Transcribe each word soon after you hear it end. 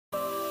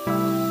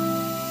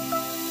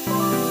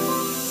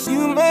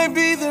might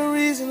be the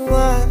reason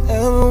why I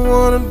ever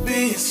wanna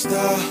be a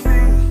star.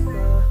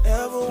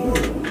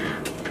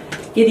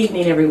 Good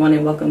evening, everyone,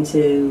 and welcome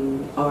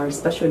to our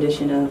special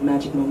edition of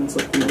Magic Moments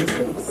with the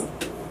Mosleys.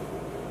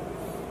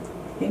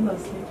 Hey,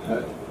 Mosley.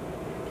 Hi.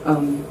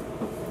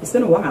 It's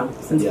been a while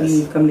since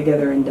we've come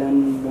together and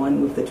done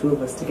one with the two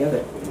of us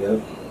together. Yep.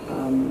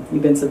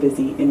 You've been so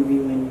busy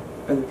interviewing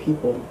other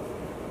people,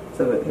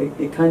 so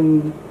it's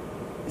kind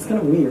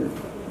of weird.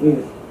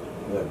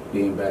 What,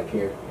 being back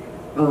here?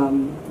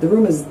 The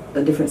room is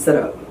a different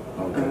setup,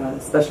 Okay.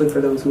 especially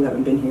for those who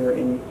haven't been here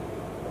in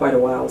quite a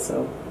while,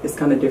 so it's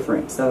kind of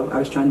different. So I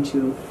was trying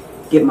to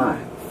get my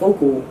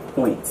focal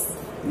points.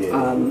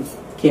 Yeah.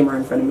 Camera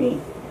in front of me,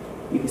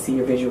 you can see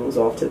your visuals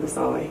off to the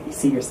side, you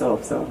see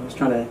yourself, so I was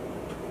trying to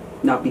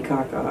not be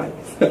cockeyed.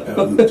 Trying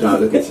to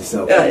look at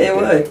yourself. Yeah,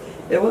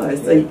 it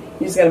was. So you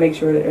just got to make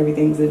sure that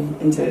everything's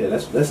intact. Yeah,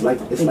 that's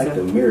like, it's like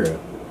the mirror.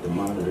 The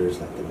monitor is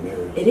like the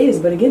mirror. It is,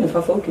 but again, if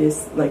I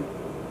focus, like,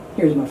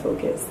 here's my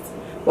focus.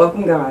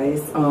 Welcome,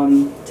 guys.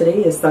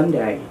 Today is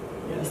Sunday.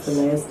 Yes. It's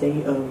the last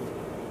day of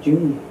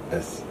June.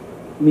 Yes.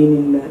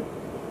 Meaning that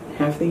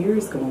half the year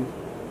is gone.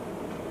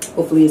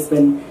 Hopefully it's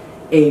been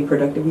a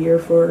productive year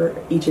for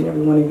each and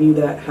every one of you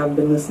that have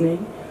been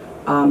listening.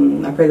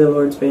 I pray the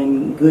Lord's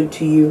been good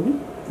to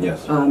you.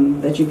 Yes.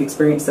 That you've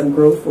experienced some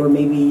growth, or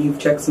maybe you've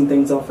checked some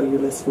things off of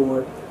your list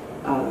for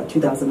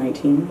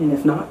 2019. And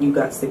if not, you've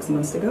got 6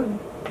 months to go,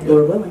 Yep.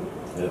 Lord willing.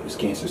 Yep, it's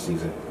cancer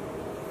season.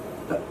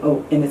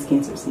 And it's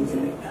cancer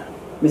season. Yeah.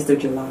 Mr.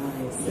 July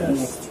is Yes.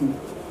 next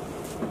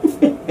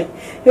to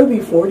He'll be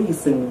 40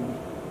 soon.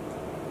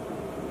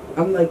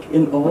 I'm like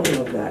in awe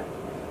of that.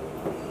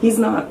 He's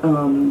not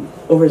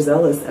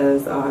overzealous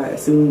as I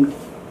assumed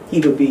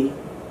he would be,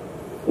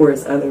 or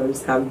as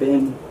others have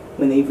been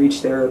when they've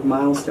reached their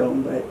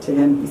milestone, but to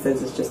him he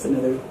says it's just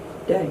another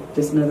day,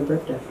 just another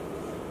birthday.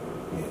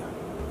 Yeah.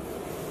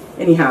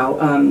 Anyhow,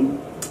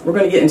 we're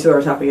going to get into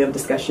our topic of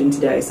discussion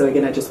today. So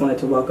again, I just wanted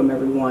to welcome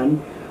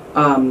everyone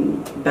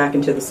back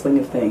into the swing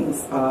of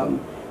things.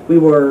 We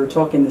were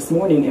talking this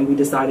morning and we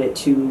decided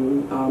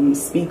to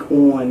speak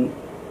on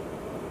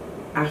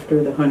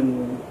after the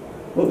honeymoon.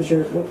 What's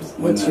your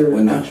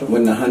actual?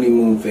 When the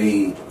honeymoon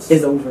phase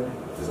is over.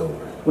 Is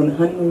over. When the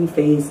honeymoon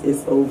phase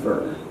is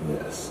over.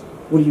 Yes.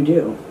 What do you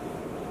do?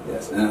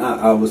 Yes, and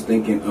I was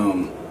thinking.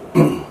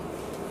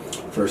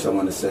 First, I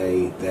want to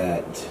say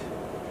that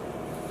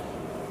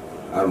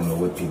I don't know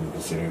what people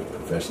consider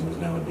professionals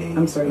nowadays.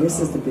 I'm sorry, this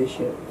is the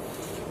bishop.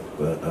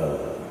 But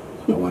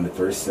I want to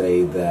first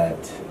say that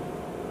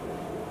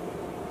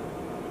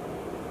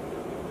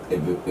if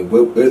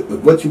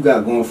what you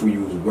got going for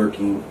you is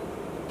working,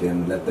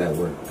 then let that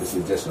work. This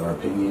is just our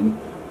opinion.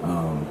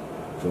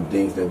 From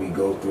things that we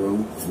go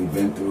through, we've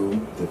been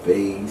through the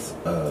phase.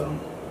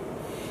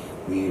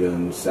 We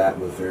done sat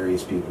with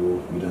various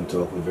people. We done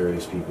talked with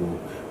various people.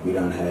 We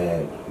done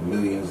had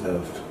millions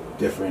of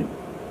different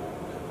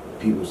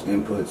people's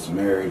inputs,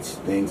 marriage,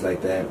 things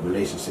like that,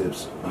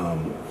 relationships.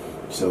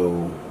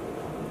 So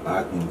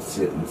I can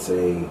sit and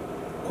say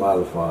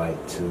qualified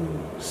to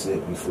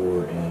sit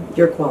before and...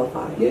 You're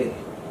qualified? Yeah,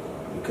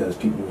 because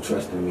people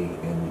trusted me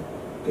and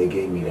they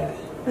gave me that.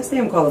 I say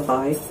I'm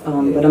qualified,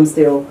 Yeah. but I'm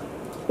still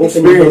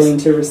open and willing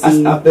to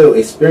receive. I feel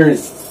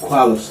experience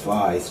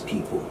qualifies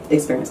people.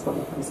 Experience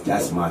qualifies people.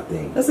 That's my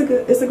thing. It's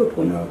a good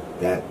point. You know,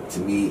 that to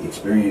me,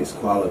 experience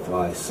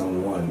qualifies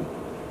someone.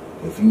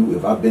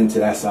 If I've been to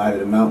that side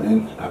of the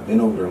mountain, I've been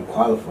over there and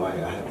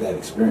qualified. I have that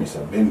experience.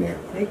 I've been there.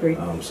 I agree.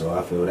 So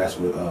I feel that's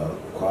what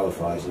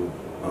qualifies you.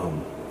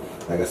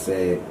 Like I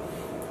said,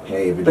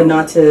 hey, but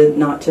not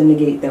to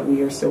negate that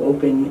we are still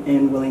open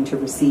and willing to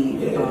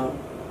receive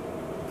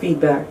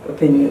feedback,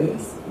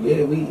 opinions.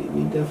 Yeah, we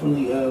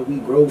definitely we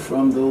grow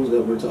from those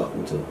that we're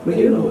talking to. We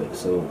they do. know it.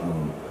 So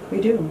We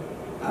do.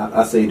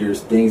 I say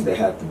there's things that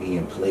have to be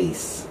in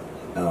place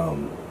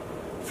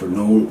for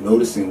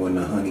noticing when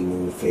the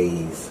honeymoon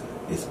phase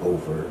is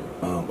over.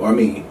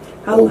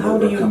 How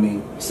do you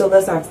coming? So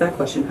let's ask that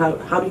question.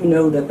 How do you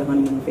know that the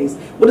honeymoon phase?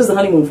 What is the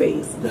honeymoon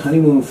phase? The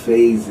honeymoon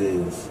phase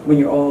is when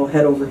you're all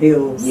head over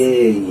heels. Yeah,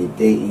 you're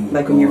dating,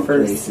 like when you're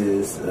first.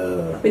 Places,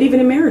 but even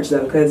in marriage,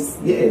 though, because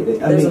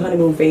there's a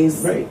honeymoon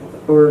phase, right?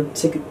 Or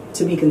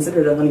to be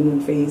considered a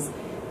honeymoon phase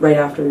right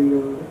after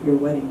your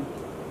wedding.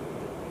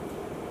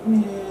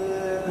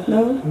 Yeah.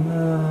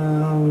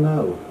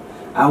 No.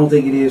 I don't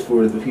think it is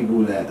for the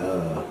people that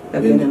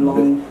have been in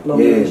long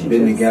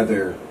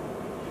relationships.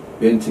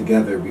 Been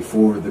together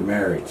before the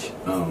marriage.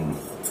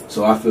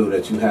 So I feel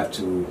that you have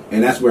to,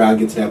 and that's where I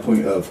get to that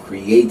point of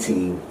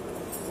creating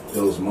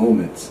those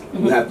moments.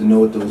 Mm-hmm. You have to know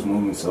what those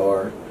moments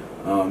are.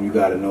 You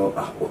got to know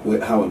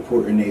how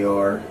important they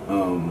are.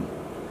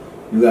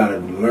 You got to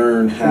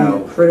learn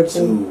how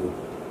to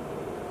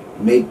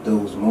make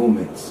those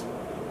moments.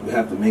 You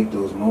have to make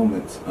those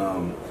moments.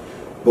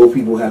 Both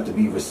people have to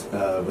be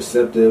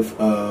receptive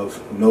of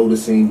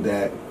noticing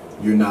that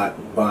you're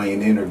not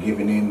buying in or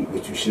giving in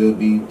what you should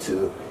be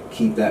to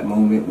keep that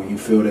moment. When you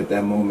feel that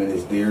that moment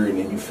is there and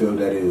then you feel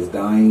that it is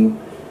dying,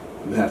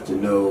 you have to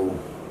know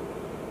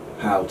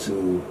how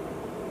to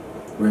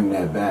bring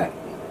that back.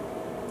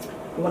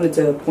 I wanted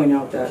to point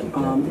out that Keep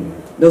that there.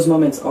 those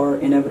moments are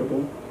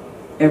inevitable.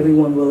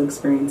 Everyone will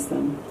experience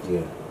them.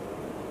 Yeah.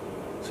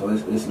 So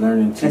it's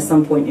learning to at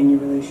some point in your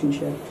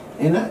relationship.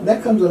 And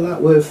that comes a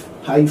lot with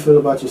how you feel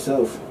about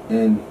yourself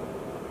and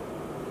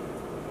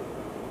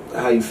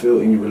how you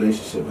feel in your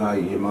relationship, how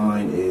your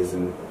mind is,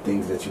 and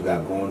things that you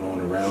got going on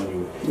around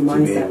you. Your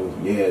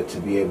mindset. To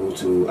be able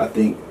to, I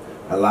think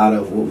a lot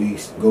of what we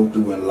go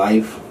through in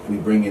life, we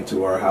bring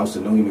into our house.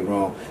 And don't get me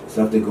wrong,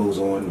 stuff that goes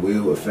on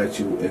will affect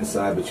you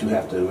inside, but you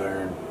have to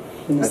learn.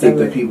 I think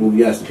the people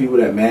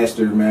that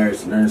master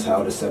marriage learns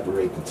how to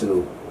separate the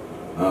two.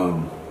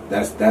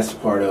 That's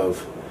part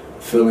of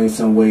feeling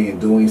some way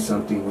and doing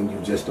something when you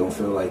just don't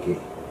feel like it.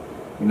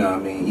 You know what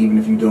I mean? Even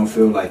if you don't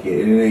feel like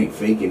it, and it ain't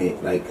faking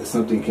it. Like,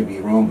 something can be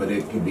wrong, but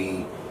it could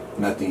be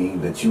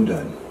nothing that you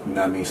done. You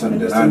know what I mean? Something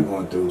that I'm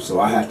going through. So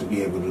I have to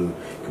be able to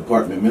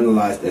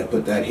compartmentalize that,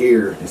 put that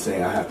here, and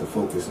say I have to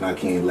focus, and I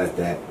can't let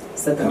that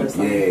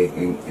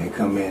and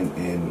come in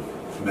and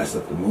mess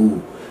up the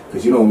mood.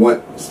 Because you don't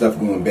want stuff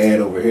going bad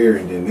over here,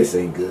 and then this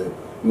ain't good.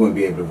 You want to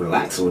be able to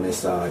relax on this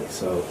side.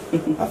 So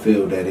I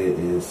feel that it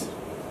is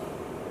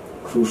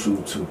crucial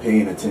to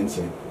paying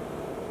attention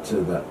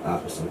to the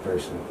opposite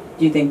person.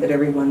 Do you think that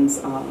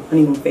everyone's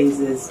honeymoon phase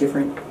is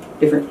different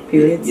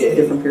periods,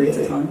 different periods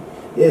of time?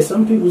 Yeah,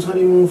 some people's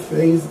honeymoon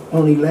phase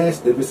only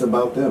lasts if it's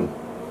about them.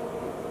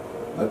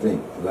 I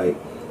think, like...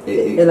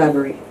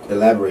 Elaborate.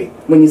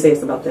 When you say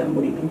it's about them,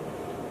 what do you mean?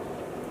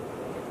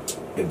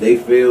 If they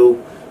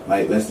feel,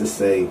 like, let's just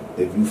say,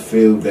 if you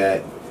feel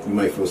that you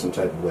might feel some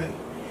type of way,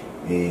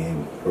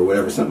 and or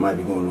whatever, something might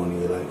be going on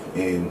in your life,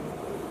 and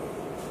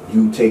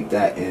you take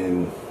that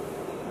and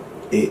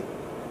it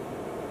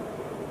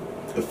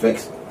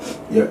affects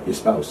your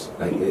spouse,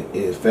 like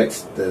it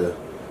affects the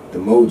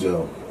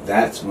mojo.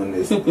 That's when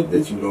it's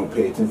that you don't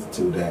pay attention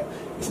to, that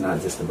it's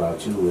not just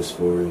about you, it's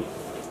for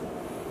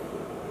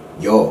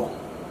y'all.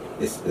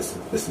 It's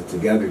a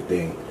together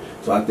thing.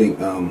 So I think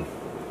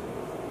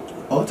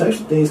all types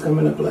of things come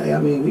into play. I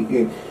mean, we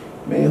can,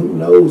 man, who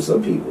knows?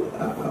 Some people,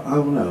 I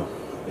don't know.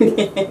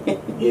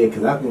 Yeah,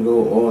 because I can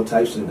go all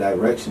types of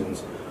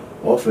directions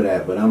off of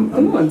that, but I'm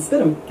come on, spit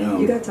them.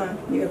 You got time.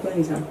 You got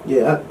plenty of time.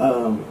 Yeah,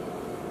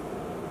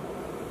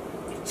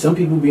 some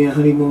people be in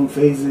honeymoon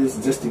phases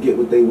just to get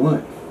what they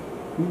want.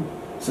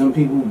 Some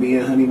people be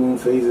in honeymoon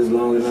phases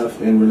long enough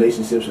in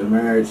relationships or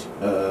marriage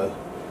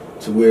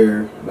to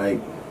where, like,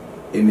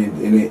 and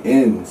it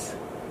ends.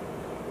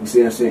 You see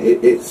what I'm saying?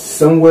 It's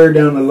somewhere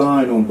down the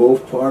line on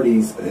both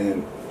parties,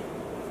 and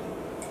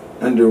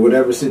under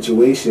whatever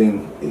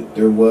situation,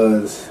 there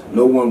was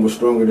no one was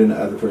stronger than the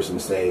other person to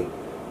say,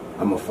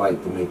 I'm gonna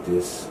fight to make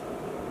this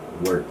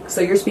work.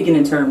 So you're speaking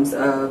in terms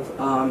of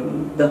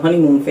the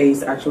honeymoon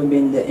phase actually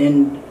being the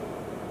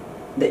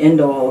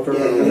end all of a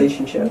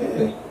relationship.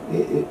 Yeah.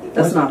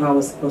 That's not how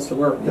it's supposed to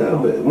work. Yeah,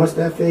 but once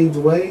that fades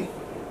away,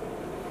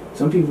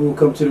 some people will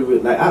come to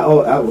the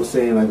I was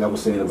saying about.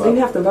 So you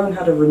have to learn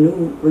how to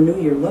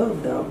renew your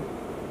love, though.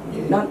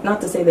 Yeah.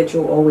 Not to say that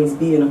you'll always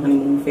be in a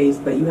honeymoon phase,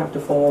 but you have to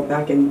fall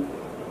back in.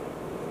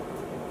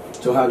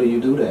 So how do you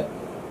do that?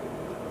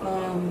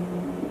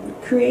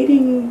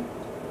 Creating.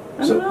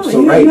 I don't know.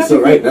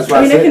 That's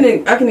why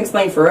I can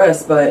explain for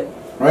us, but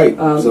right.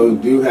 So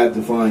do you have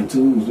to find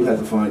tools? You have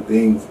to find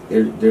things.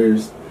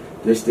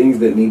 There's things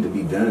that need to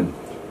be done.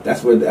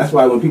 That's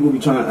why when people be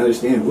trying to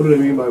understand what do they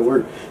mean by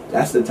work,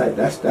 that's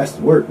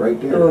work right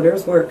there. Oh,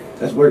 there's work.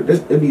 That's work.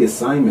 There'll be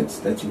assignments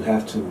that you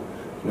have to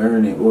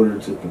learn in order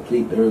to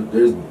complete.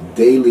 There's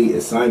daily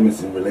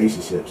assignments in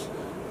relationships.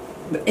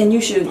 And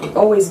you should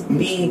always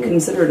be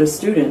considered a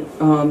student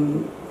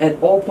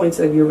at all points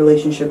of your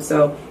relationship.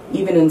 So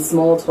even in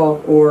small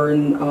talk or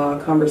in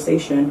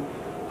conversation,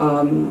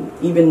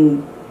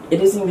 even it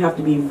doesn't even have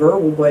to be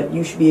verbal, but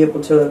you should be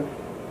able to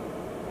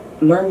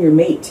learn your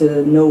mate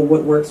to know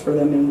what works for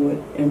them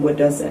and what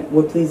doesn't,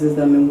 what pleases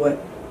them and what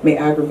may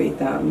aggravate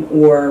them,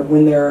 or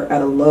when they're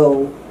at a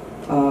low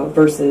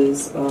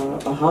versus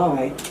a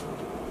high.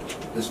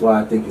 That's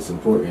why I think it's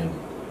important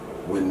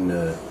when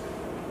the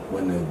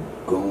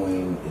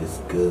going is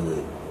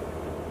good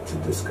to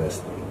discuss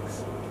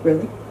things.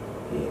 Really?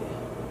 Yeah.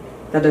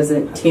 That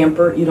doesn't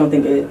tamper. You don't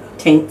think it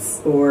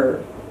taints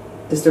or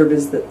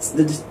disturbs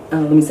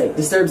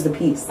disturbs the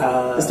peace,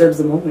 disturbs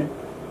the moment.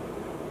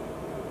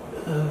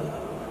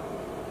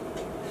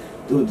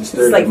 It's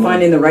like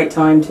finding the right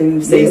time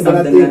to say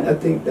something. But I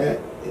think that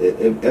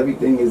if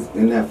everything is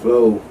in that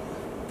flow,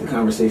 the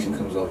conversation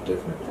comes off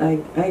different.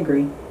 I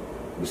agree.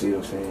 You see what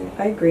I'm saying?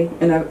 I agree,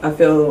 and I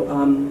feel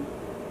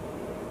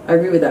I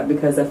agree with that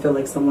because I feel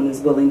like someone is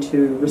willing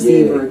to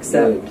receive or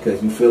accept. Yeah,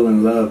 because you feel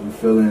in love, you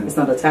feel in. It's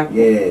not attackful.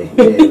 Yeah.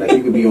 Like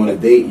you could be on a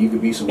date, you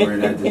could be somewhere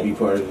and that just be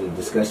part of the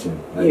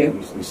discussion. Like,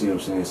 you see what I'm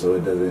saying? So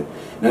it doesn't.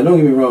 Now, don't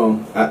get me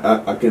wrong.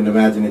 I can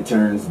imagine it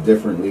turns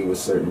differently with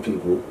certain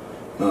people,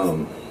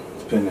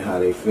 depending on how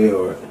they feel.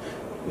 Or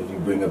if you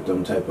bring up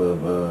them type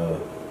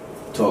of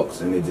talks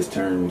and it just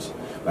turns.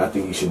 But I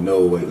think you should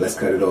know. Wait, let's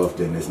cut it off.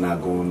 Then it's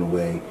not going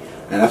away.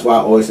 And that's why I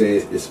always say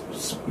it's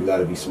you got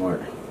to be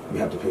smart. You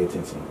have to pay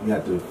attention. You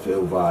have to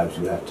feel vibes.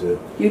 You have to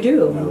You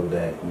do. know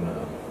that, you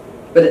know.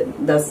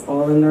 But that's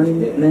all in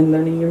learning, in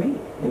learning your mate.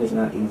 And it's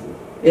not easy.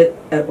 It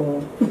at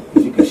all.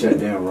 'Cause you can shut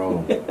down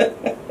wrong.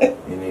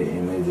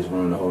 And they just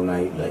run the whole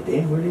night. Like,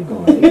 damn, where they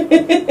going?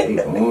 They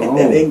going home.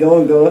 They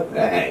going.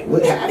 Hey,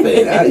 what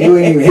happened? You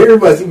ain't even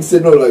hear us. You can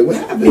sit there like, what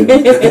happened? You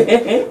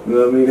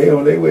know what I mean? They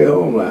on their way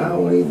home. Like, I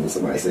don't even,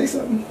 somebody say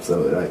something.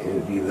 So like,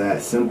 it'd be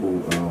that simple.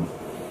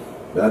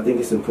 But I think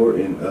it's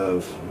important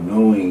of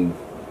knowing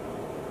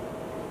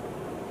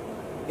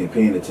and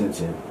paying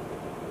attention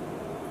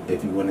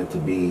if you want it to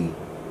be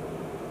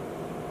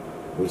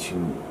what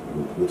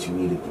you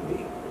need it to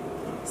be.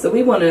 So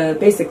we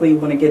basically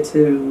want to get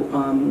to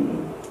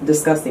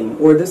discussing,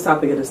 or this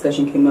topic of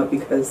discussion came up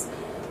because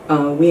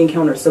we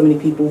encounter so many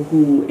people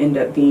who end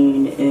up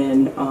being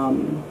in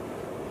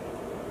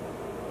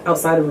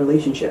outside of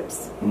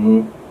relationships.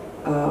 And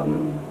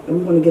we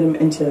want to get them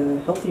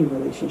into healthy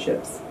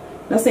relationships.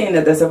 Not saying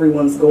that that's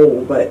everyone's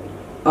goal, but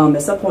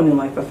at some point in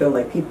life, I feel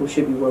like people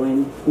should be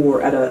willing,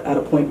 or at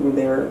a point where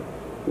they're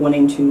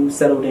wanting to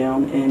settle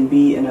down and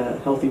be in a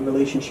healthy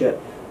relationship,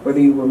 whether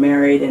you were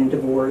married and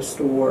divorced,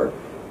 or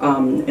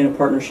in a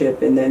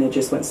partnership and then it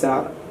just went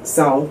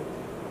south.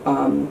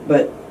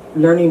 But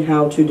learning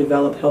how to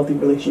develop healthy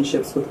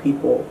relationships with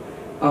people,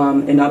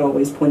 and not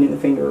always pointing the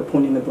finger or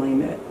pointing the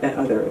blame at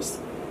others.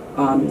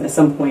 At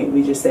some point,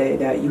 we just say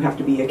that you have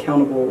to be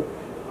accountable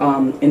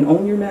and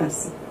own your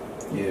mess.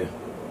 Yeah.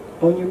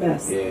 Own your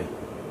mess. Yeah.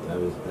 That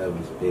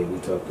was big. We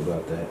talked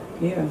about that.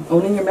 Yeah,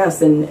 owning your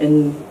mess,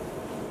 and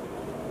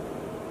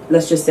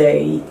let's just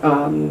say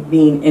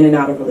being in and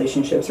out of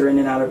relationships,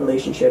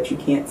 you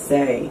can't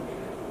say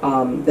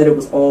that it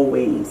was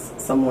always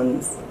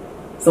someone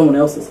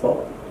else's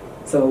fault.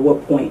 So at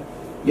what point?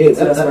 Yeah,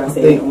 so that's why I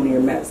say owning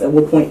your mess. At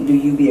what point do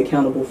you be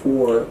accountable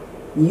for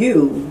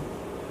you?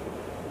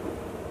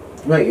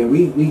 Right, and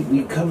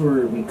we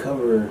cover.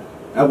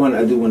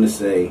 I do want to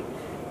say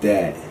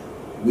that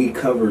we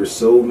cover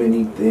so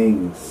many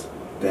things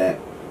that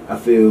I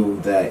feel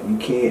that you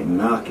can't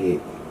knock it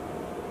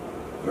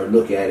or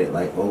look at it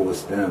like, oh,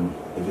 it's them,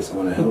 if it's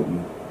going to help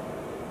you.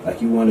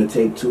 Like, you want to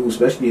take tools,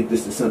 especially if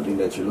this is something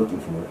that you're looking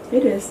for.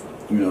 It is.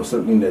 You know,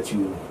 something that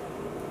you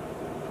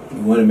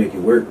want to make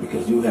it work,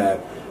 because you have,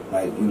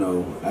 like, you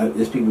know,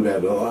 there's people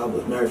that, oh, I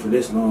was married for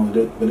this long,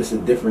 but it's a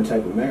different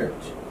type of marriage.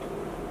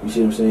 You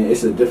see what I'm saying?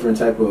 It's a different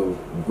type of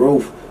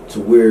growth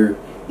to where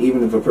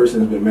even if a person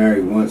has been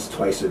married once,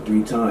 twice, or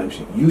 3 times,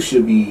 you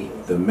should be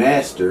the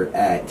master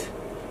at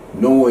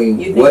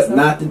knowing what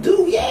not to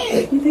do. Yeah.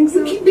 You think so?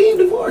 You keep being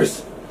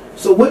divorced.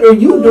 So what are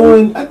you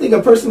doing? I think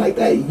a person like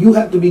that, you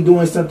have to be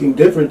doing something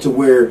different to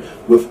where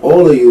with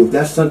all of you, if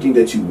that's something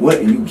that you want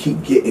and you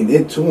keep getting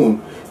into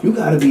them, you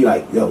got to be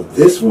like, yo,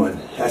 this one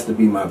has to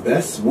be my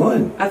best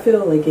one. I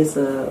feel like it's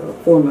a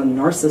form of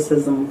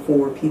narcissism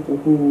for people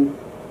who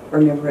are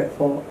never at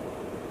fault.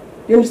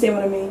 You understand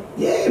what I mean?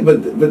 Yeah,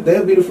 but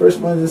they'll be the first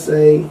ones to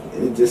say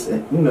it just,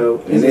 you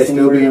know, and they'll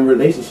still be in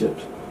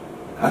relationships.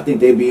 I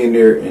think they be in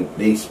there and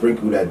they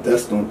sprinkle that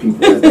dust on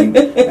people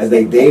as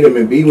they date them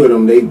and be with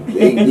them. They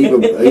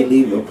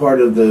leave a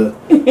part of the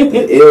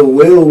ill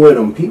will with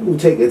them. People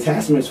take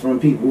attachments from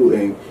people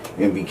and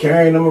be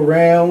carrying them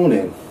around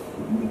and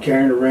be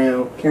carrying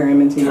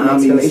them into your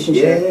next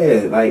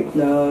relationship. Yeah, like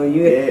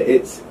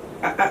it's.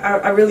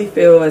 I really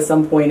feel at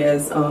some point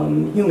as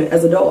human,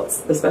 as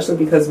adults, especially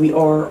because we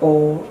are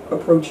all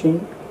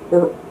approaching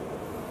or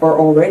are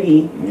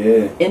already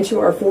into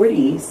our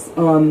 40s.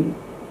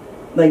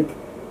 Like,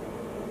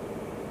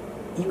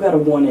 you gotta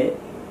want it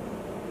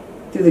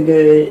through the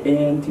good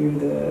and through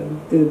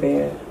the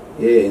bad.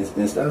 Yeah,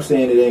 and stop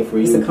saying it ain't for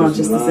you. It's a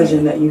conscious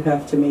decision that you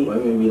have to make.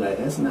 Women be like,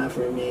 that's not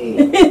for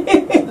me.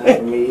 That's not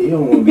for me. You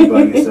don't want to be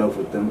by yourself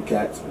with them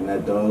cats and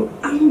that dog.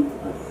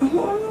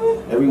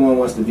 Everyone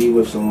wants to be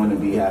with someone and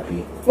be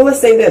happy. Well,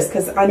 let's say this,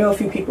 because I know a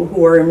few people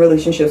who are in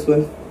relationships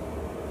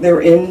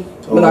they're in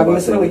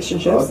monogamous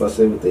relationships. I was about to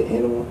say with the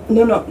animal.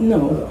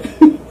 No.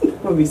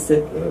 We'll be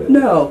sick.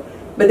 No,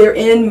 but they're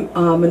in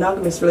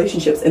monogamous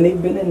relationships and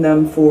they've been in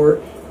them for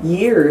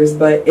years,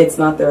 but it's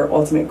not their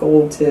ultimate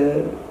goal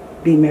to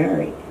be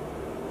married.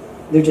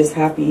 They're just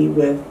happy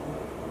with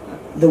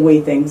the way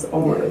things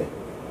are. Yeah.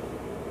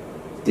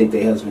 Think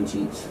their husband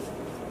cheats?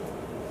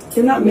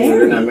 They're not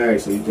married. They're not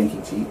married, so you think he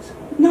cheats?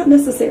 Not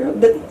necessarily,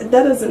 but that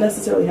doesn't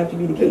necessarily have to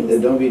be the case.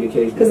 It don't be the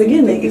case. Because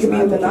again, it could be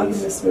a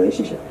monogamous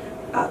relationship.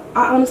 I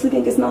honestly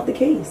think it's not the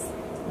case.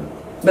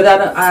 But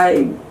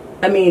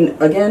I mean,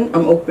 again,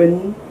 I'm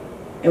open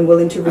and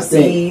willing to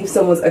receive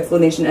someone's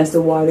explanation as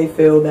to why they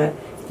feel that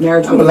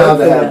marriage would work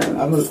for them.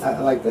 I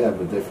like to have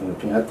a different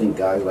opinion. I think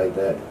guys like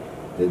that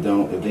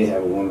don't, if they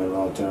have a woman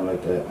long term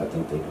like that, I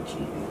think they could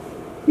cheat.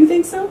 You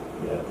think so?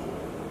 Yeah.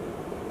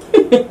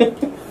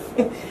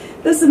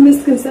 That's a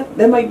misconception.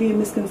 That might be a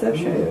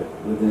misconception. Yeah,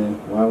 but then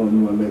why wouldn't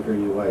you want to make her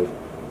your wife?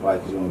 Why?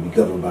 Because you want to be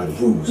governed by the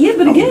rules. Yeah,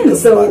 but I again, by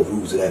so the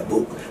rules of that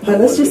book. but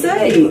let's just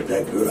say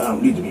that girl. I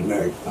don't need to be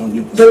married. I don't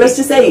need. But let's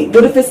just say,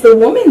 what if it's the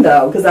woman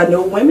though? Because I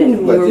know women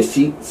who Like just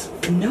cheats.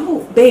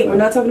 No, babe, we're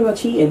not talking about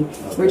cheating.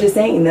 Okay. We're just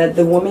saying that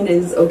the woman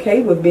is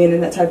okay with being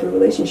in that type of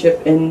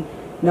relationship and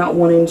not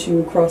wanting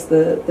to cross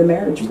the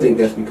marriage. You think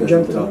that's because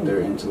Jump he the talked line. her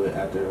into it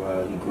after a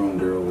while? He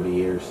groomed her over the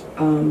years.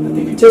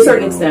 To a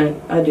certain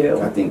extent, I do.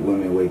 I think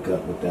women wake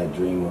up with that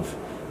dream of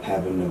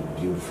having a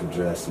beautiful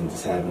dress and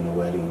just having a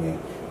wedding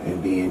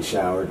and being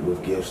showered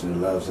with gifts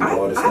and loves and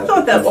all this stuff. I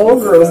thought that all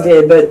girls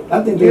did, but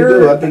I think they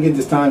do. I think it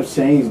just times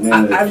changed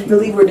now. I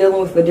believe we're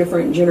dealing with a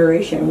different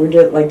generation. We're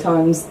just like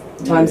times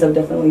have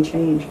definitely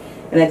changed,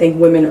 and I think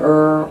women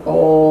are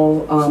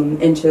all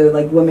into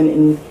like women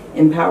in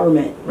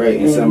empowerment. Right,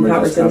 and some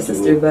are just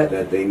sister, but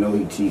that they know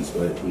he cheats,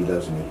 but he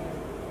loves me.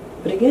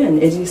 But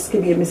again, it just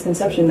could be a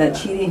misconception that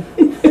cheating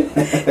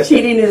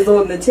is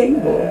on the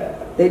table.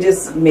 They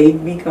just may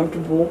be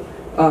comfortable.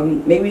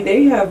 Maybe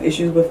they have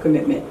issues with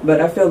commitment,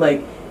 but I feel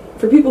like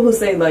for people who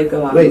say like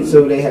wait,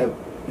 so they have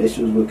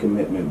issues with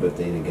commitment, but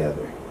they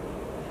together?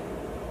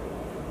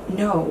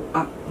 No,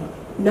 I'm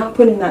not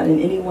putting that in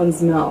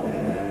anyone's mouth.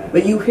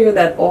 But you hear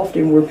that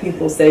often where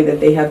people say that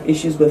they have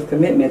issues with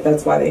commitment.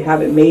 That's why they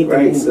haven't made the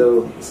move.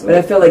 So but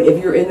I feel like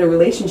if you're in a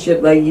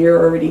relationship, like you're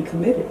already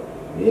committed.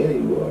 Yeah,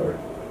 you are.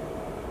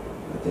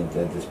 I think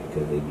that's just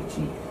because they be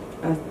cheating.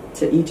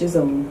 To each his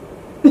own.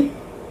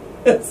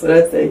 That's what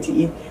I say.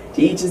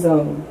 To each his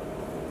own.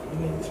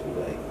 And they just be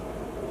like,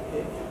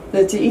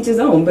 yeah. To each his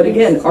own. But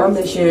again, our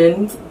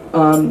mission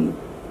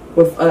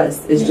with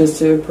us is just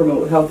to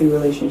promote healthy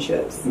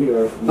relationships. We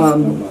are. About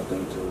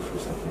them too for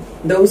something.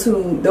 Those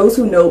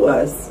who know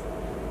us,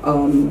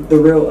 the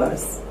real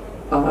us,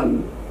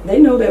 they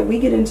know that we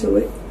get into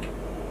it.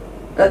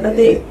 I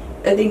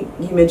think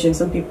you mentioned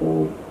some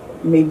people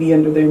may be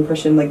under the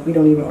impression like we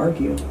don't even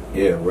argue.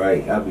 Yeah,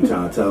 right. I be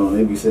trying to tell them.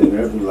 They be sitting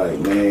there, be like,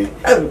 man,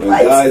 when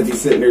guys be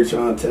sitting there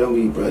trying to tell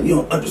me, bro, you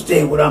don't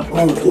understand what I'm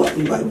going through. I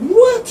be like,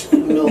 what?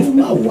 You know who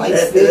my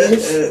wife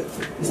is?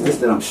 It's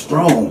just that I'm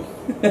strong.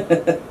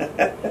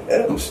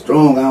 I'm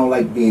strong. I don't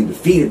like being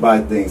defeated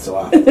by things, so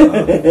I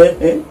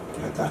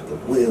got to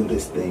will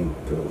this thing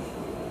through.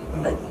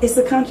 It's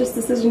a conscious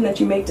decision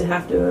that you make to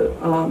have to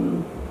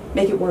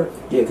make it work.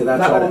 Yeah, because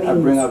I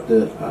bring up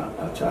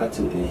I try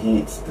to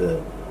enhance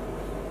the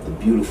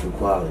beautiful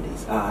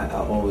qualities. I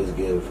always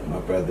give my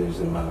brothers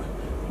and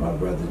my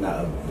brothers,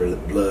 not a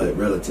blood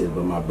relative,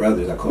 but my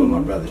brothers. I call them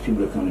my brothers.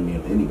 People that come to me,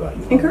 anybody.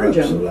 Encourage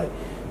them.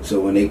 So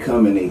when they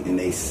come and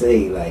they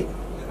say like,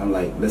 I'm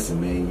like,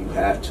 listen, man, you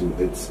have to.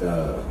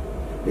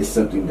 It's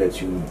something that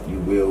you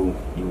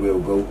will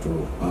go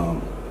through.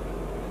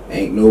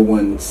 Ain't no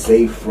one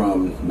safe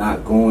from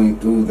not going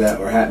through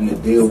that or having to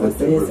deal with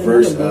the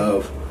reverse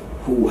of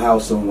how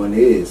someone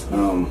is.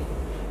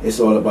 It's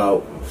all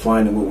about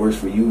finding what works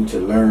for you to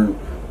learn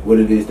what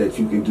it is that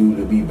you can do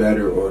to be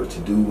better or to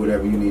do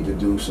whatever you need to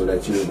do so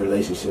that your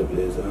relationship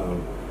is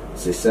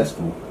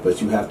successful.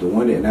 But you have to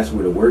want it, and that's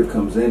where the work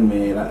comes in,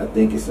 man. I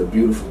think it's a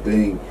beautiful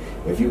thing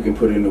if you can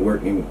put in the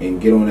work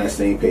and get on that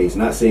same page.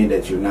 Not saying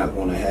that you're not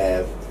going to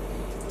have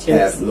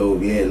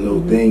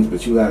little things,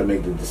 but you got to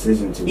make the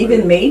decision to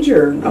even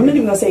major. I'm not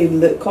even gonna say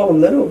call them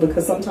little,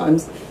 because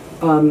sometimes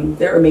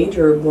there are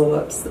major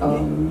blow-ups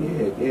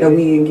that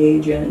we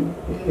engage in.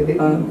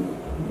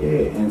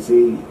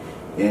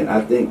 And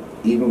I think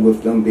even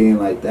with them being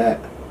like that,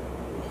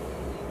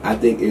 I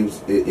think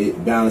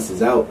it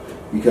balances out,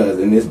 because,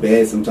 and it's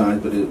bad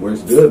sometimes, but it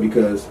works good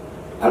because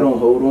I don't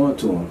hold on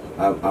to them.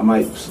 I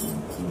might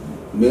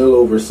mill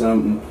over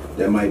something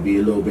that might be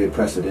a little bit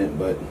precedent,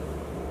 but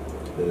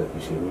you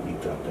should really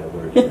drop that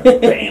word.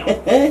 Bam.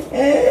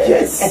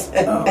 Yes.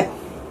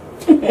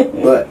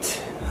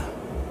 But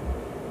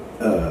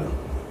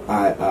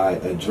I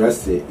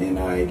address it and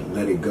I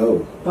let it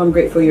go. I'm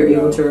grateful you're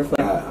able to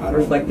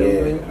reflect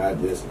over it.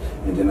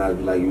 And then I'd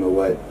be like, you know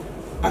what?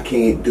 I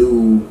can't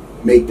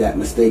make that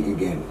mistake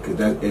again, because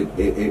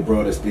it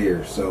brought us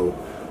there. So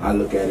I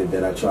look at it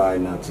that I try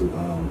not to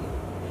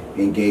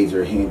engage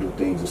or handle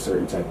things a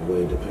certain type of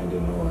way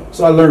depending on.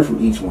 So I learn from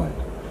each one.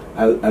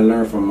 I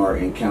learn from our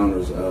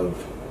encounters of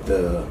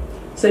the.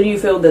 So do you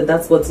feel that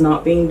that's what's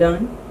not being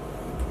done?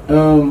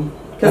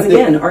 Because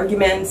again,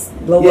 arguments,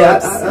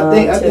 blow-ups,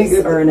 I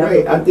think are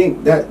inevitable. Right. I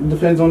think that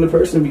depends on the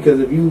person, because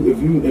if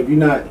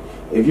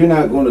you're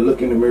not going to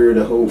look in the mirror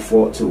to hold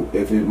fault to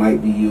if it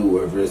might be you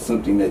or if it's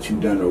something that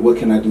you've done or what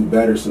can I do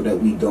better so that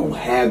we don't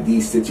have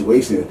these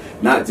situations.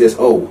 Not just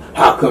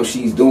how come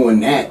she's doing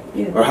that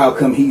or how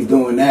come he's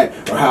doing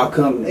that or how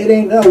come it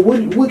ain't.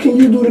 What can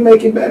you do to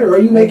make it better? Are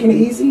you making it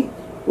easy?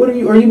 Are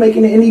you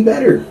making it any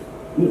better?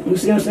 You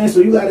see what I'm saying?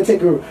 So you got to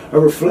take a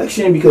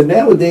reflection, because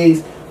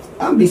nowadays,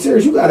 I'm be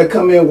serious, you got to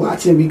come in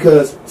watching,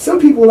 because some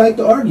people like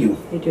to argue.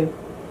 They do.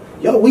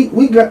 Yo,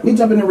 we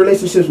jump into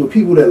relationships with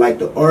people that like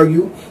to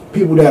argue,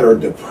 people that are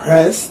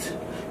depressed.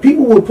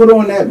 People will put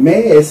on that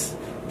mask.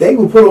 They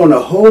will put on a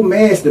whole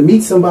mask to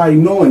meet somebody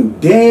knowing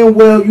damn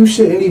well you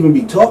shouldn't even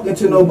be talking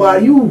to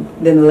nobody.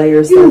 Then the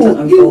layers start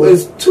to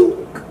unfold.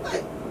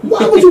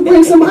 Why would you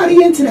bring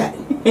somebody into that?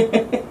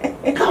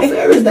 How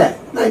fair is that?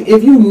 Like,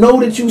 if you know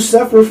that you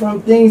suffer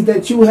from things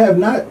that you have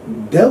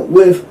not dealt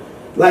with,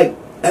 like,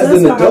 as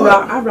an adult.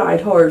 I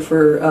ride hard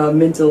for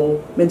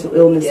mental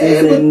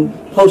illnesses and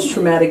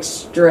post-traumatic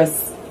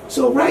stress.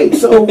 So right,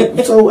 so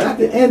at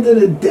the end of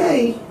the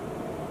day,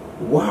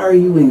 why are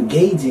you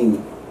engaging?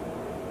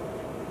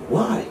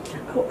 Why?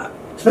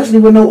 Especially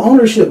with no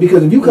ownership,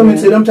 because if you come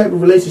into them type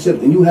of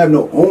relationships and you have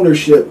no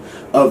ownership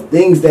of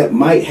things that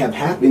might have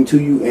happened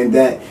to you, and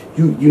that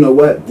you know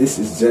what, this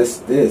is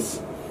just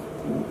this.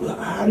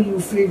 How do you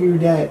figure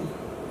that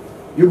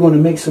you're going to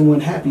make someone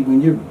happy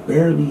when you're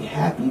barely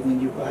happy when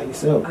you're by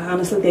yourself? I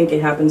honestly think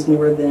it happens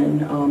more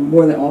than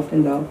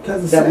often, though,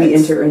 that we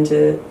enter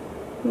into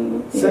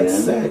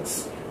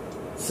sex.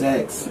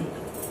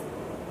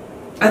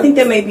 I think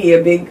that may be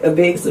a big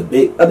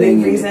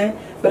reason,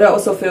 but I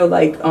also feel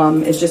like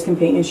it's just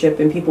companionship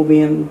and people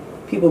being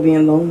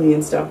lonely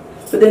and stuff.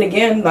 But then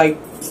again, like,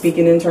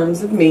 speaking in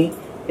terms of me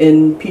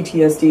in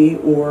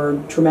PTSD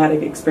or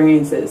traumatic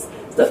experiences,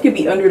 stuff could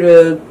be under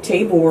the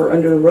table or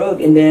under the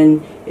rug, and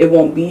then it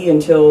won't be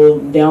until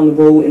down the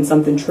road and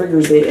something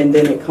triggers it, and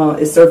then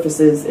it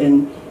surfaces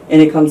and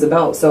it comes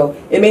about. So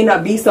it may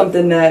not be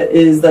something that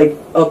is like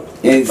up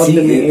in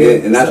the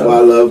air. And that's why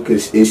I love,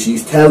 because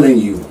she's telling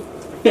you.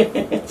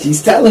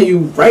 She's telling you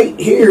right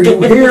here.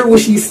 You hear what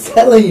she's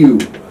telling you.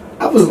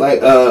 I was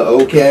like,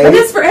 okay. But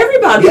that's for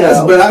everybody. Yes,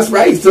 though. but that's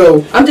right.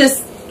 So I'm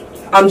just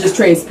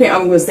transparent.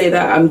 I'm going to say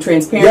that I'm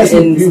transparent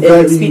in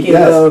speaking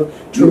of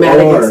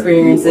traumatic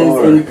experiences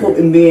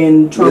and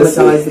being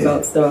traumatized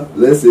about stuff.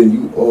 Listen,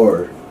 you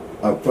are.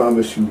 I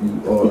promise you,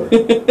 you are.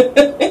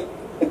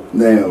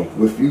 Now,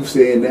 with you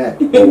saying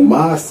that on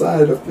my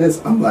side of the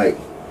fence, I'm like,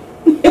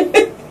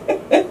 okay.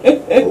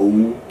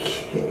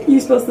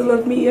 You're supposed to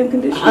love me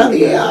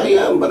unconditionally. I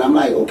am, but I'm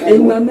like, okay.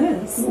 In my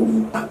mess.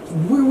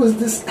 Where was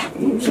this?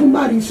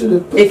 Somebody should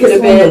have put it could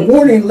have been the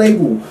warning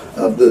label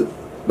of the.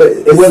 But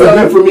it wasn't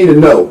meant for me to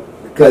know,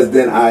 because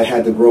then I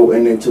had to grow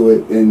into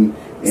it. And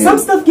some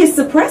stuff gets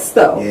suppressed,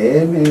 though.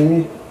 Yeah,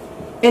 man.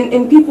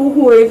 And people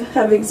who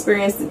have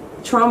experienced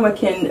trauma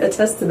can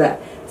attest to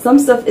that. Some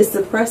stuff is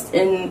suppressed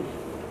in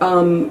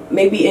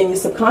maybe in your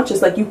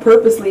subconscious, like you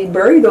purposely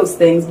bury those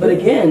things. But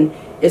again,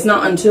 it's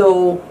not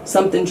until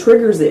something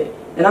triggers it.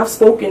 And I've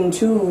spoken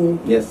to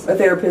a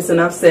therapist,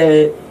 and I've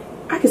said,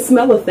 I can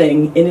smell a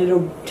thing, and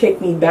it'll take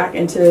me back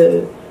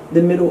into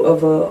the middle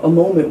of a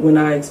moment when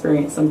I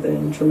experienced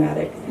something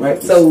traumatic.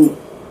 Right. So,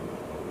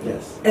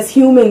 as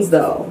humans,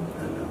 though,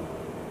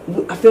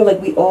 I feel like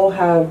we all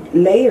have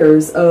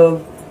layers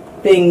of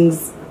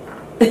things,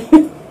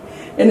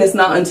 and it's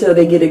not until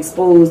they get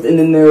exposed and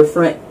then they're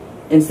front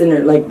and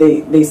center, like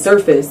they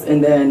surface,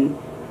 and then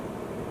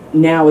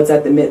now it's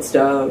at the midst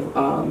of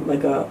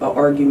like a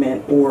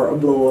argument or a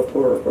blow up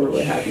or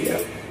what have you.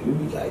 You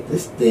be like,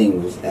 this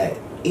thing was at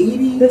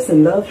 80.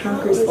 Listen, love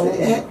conquers all.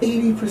 At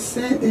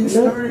 80% and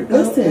started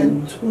out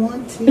at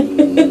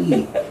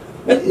 20.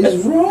 What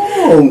is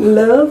wrong?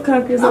 Love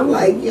conquers all. I'm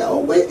like, yo,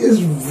 what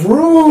is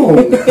wrong?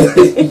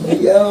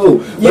 Yo,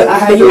 but I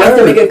had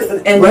to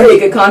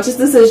make a conscious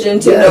decision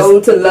to know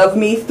to love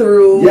me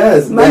through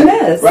my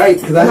mess. Right,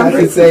 because I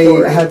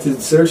had to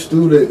search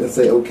through it and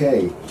say,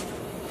 okay.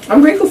 I'm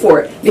grateful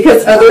for it,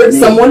 because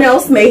someone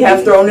else may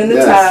have thrown in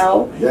the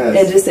towel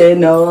and just said,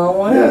 no,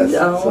 I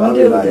don't want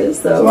to deal with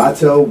this. So I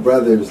tell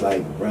brothers,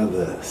 like,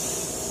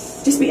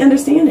 brothers, just be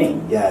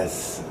understanding.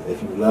 Yes,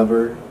 if you love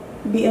her,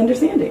 be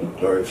understanding.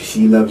 Or if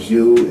she loves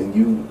you, and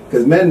you,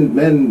 because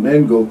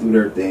men go through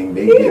their thing.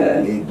 They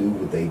do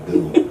what they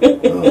do.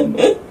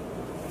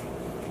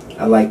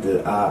 I like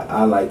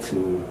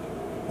to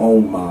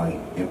own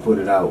mine and put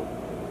it out,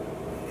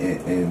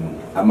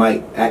 and I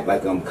might act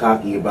like I'm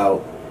cocky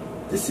about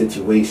the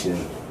situation,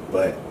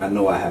 but I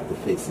know I have to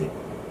fix it.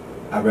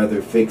 I'd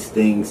rather fix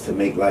things to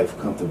make life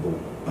comfortable,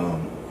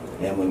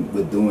 and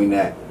with doing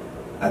that,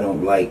 I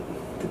don't like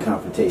the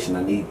confrontation.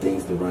 I need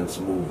things to run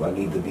smooth. I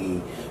need to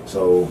be,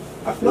 so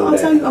I feel I'll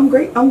tell you,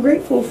 I'm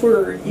grateful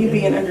for you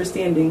being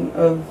understanding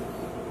of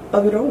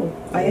it all.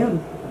 I am,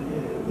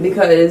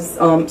 because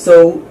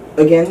so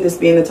again, this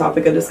being the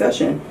topic of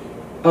discussion,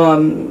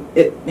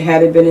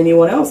 had it been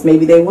anyone else,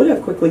 maybe they would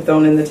have quickly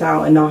thrown in the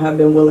towel and not have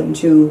been willing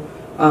to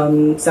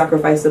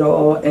sacrifice it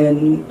all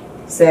and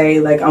say,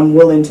 like, I'm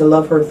willing to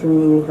love her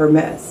through her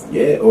mess.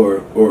 Yeah,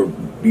 or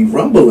be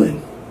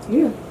rumbling.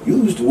 Yeah.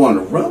 You used to want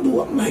to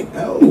rumble. I'm like,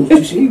 oh,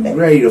 she's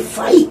ready to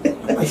fight.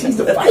 I'm like, she's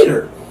the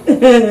fighter.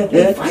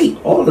 They fight.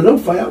 All of them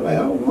fight. I'm like,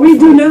 oh, we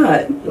do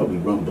not. Y'all be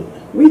rumbling.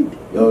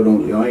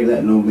 Y'all ain't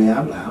letting no man.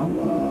 I'm like,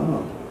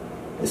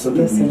 and some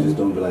people you just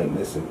don't be like,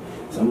 listen.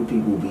 Some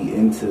people be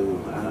into,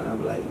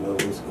 I'm like, no,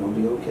 it's going to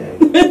be okay.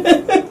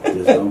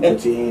 Just don't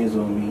put your hands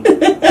on me.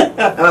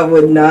 I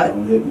would not.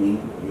 Don't hit me.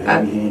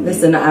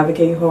 Listen, I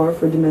advocate hard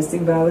for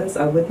domestic violence.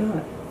 I would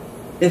not.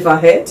 If I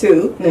had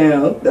to,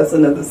 now, that's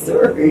another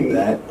story.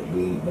 That,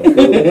 we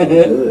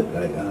could.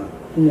 Like,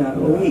 no,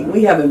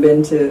 we haven't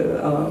been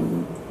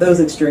to those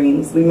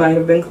extremes. We might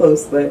have been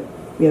close, but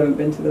we haven't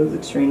been to those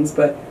extremes.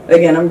 But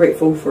again, I'm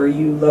grateful for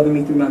you loving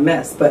me through my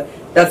mess. But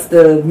that's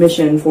the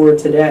mission for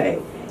today.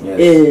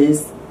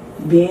 is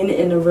being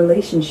in a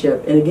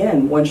relationship. And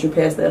again, once you're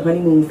past that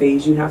honeymoon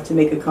phase, you have to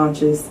make a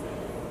conscious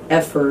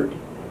effort,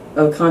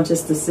 a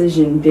conscious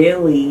decision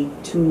daily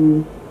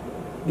to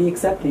be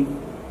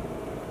accepting,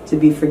 to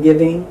be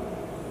forgiving,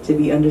 to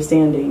be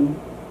understanding,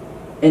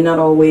 and not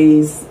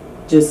always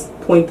just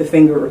point the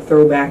finger or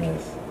throw back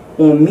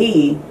on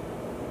me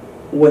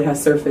what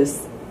has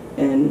surfaced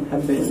and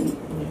have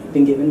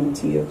been given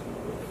onto you.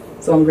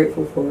 So I'm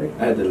grateful for it.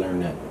 I had to learn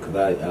that because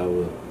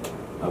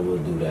I will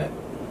do that.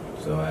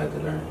 So I had to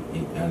learn,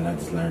 and I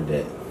just learned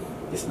that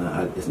it's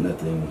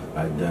nothing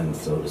I've done,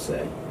 so to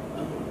say.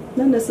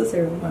 Not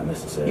necessarily. Not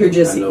necessarily.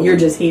 You're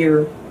just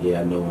here.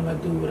 Yeah, I know when I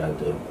do what I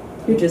do.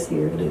 You're just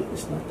here.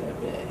 It's not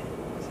that bad.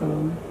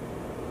 So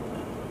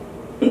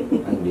I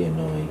can be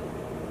annoying.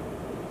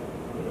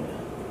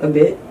 A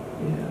bit.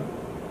 Yeah.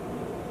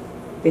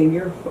 Babe,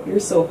 you're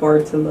so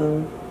hard to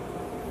love.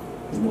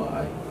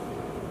 Why?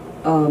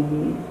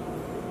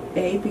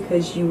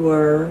 Because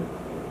you're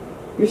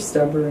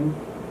stubborn.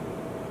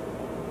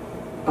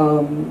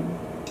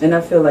 And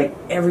I feel like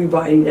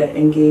everybody that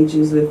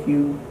engages with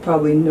you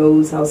probably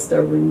knows how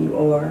stubborn you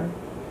are.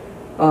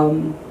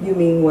 You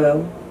mean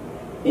well,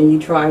 and you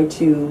try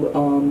to,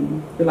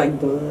 you're like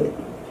Bud,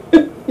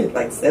 you're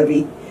like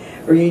Sebi,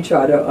 or you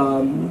try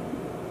to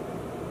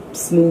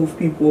smooth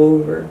people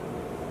over.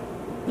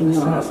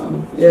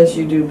 Yes,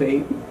 you do,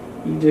 babe.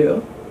 You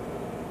do.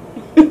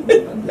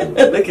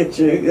 Look at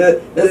you.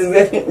 That's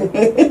exactly.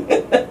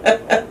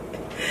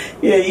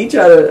 Yeah, you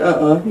try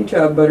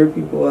to butter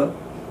people up.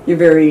 You're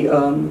very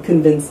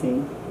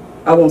convincing.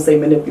 I won't say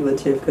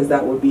manipulative because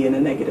that would be in a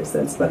negative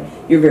sense, but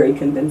you're very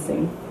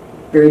convincing,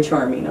 very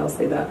charming. I'll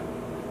say that.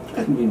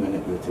 I can be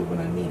manipulative when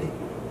I need it.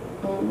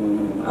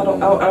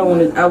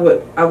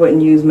 I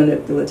wouldn't use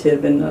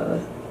manipulative in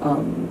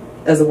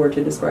as a word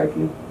to describe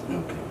you.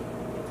 Okay.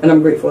 And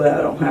I'm grateful that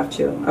I don't have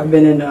to. I've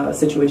been in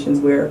situations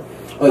where.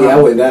 Oh yeah,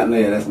 I wouldn't.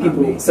 That's not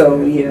people. Me.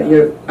 So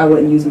yeah, I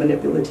wouldn't use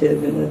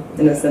manipulative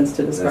in a sense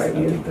to describe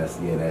you. I think that is.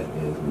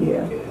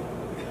 Yeah.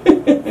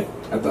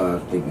 I thought I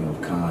was thinking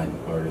of con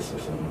artist or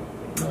something.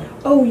 No.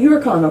 Oh, you're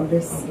a con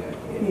artist. Okay.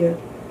 Yeah.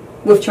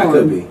 With charm. I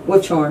could be.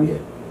 With charm. Yeah.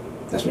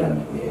 That's what I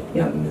meant.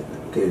 Yeah.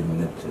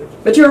 Manipulative.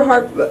 But you're a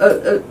hard,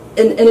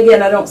 and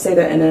again, I don't say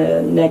that in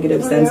a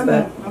negative sense,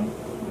 but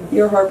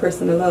you're a hard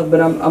person to love.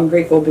 But I'm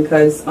grateful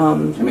because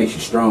it makes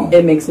you strong.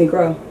 It makes me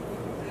grow.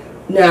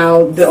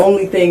 Now, the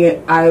only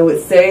thing I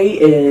would say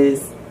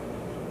is,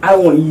 I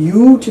want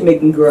you to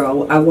make me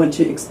grow. I want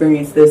to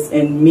experience this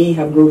and me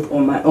have growth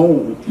on my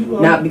own,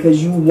 not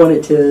because you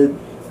wanted to.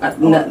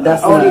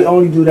 That's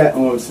only do that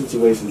on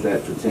situations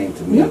that pertain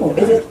to me. No,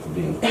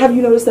 have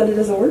you noticed that it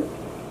doesn't work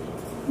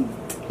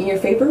in your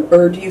favor,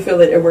 or do you feel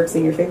that it works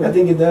in your favor? I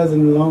think it does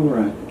in the long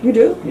run. You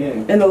do? Yeah.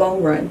 In the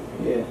long run.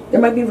 Yeah. There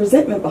might be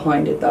resentment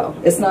behind it, though.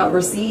 It's not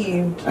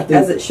received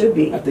as it should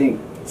be. I think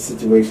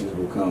situations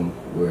will come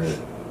where,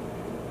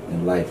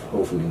 in life,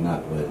 hopefully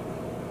not, but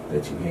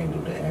that you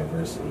handle the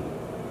adversity.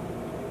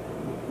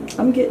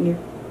 I'm getting here.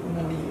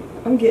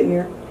 I'm getting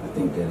here. I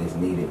think that is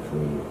needed for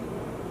you.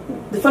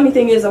 The funny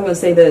thing is, I'm going to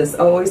say this. I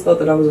always thought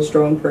that I was a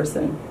strong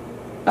person.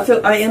 I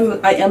feel I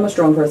am a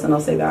strong person.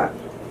 I'll say that.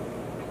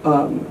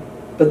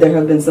 But there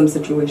have been some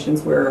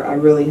situations where I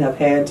really have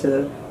had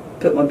to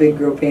put my big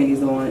girl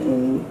panties on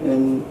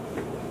and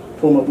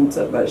pull my boots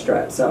up by the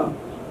strap. So,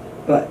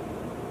 but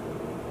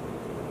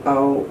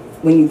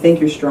when you think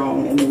you're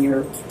strong and then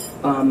you're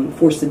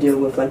forced to deal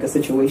with like a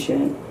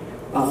situation,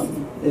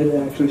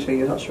 it'll actually show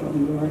you how strong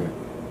you are.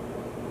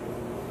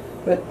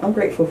 But I'm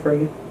grateful for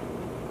you.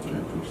 I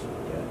appreciate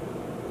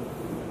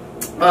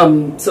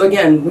that. So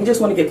again, we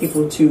just want to get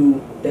people to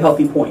the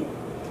healthy point.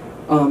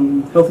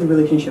 Healthy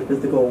relationship is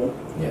the goal.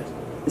 Yes.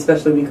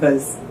 Especially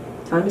because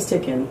time is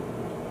ticking.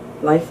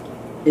 Life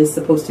is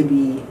supposed to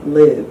be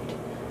lived,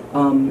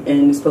 and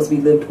it's supposed to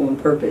be lived on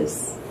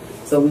purpose.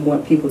 So we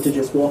want people to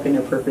just walk in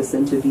their purpose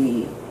and to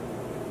be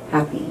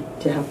happy,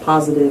 to have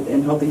positive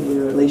and healthy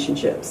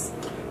relationships.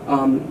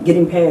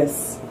 Getting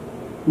past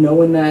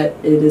knowing that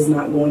it is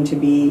not going to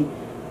be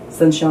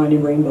sunshine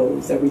and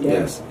rainbows every day.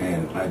 Yes,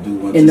 and I do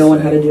want and to knowing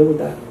say how to deal with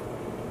that.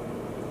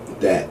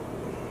 That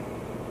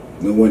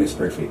no one is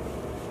perfect.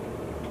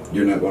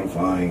 You're not going to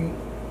find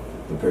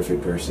the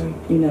perfect person.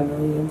 You never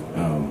will.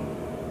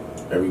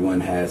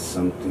 Everyone has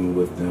something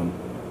with them.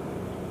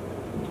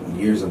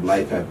 Years of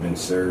life have been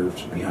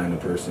served behind a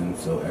person,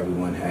 so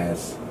everyone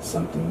has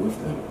something with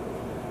them.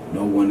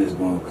 No one is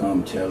going to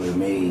come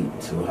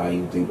tailor-made to how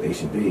you think they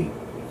should be.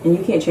 And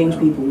you can't change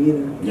people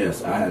either.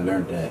 Yes, I had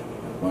learned that.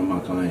 One of my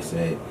clients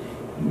said,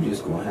 "You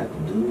just going to have to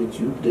do what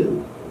you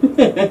do."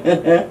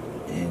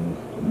 And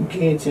you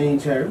can't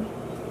change her.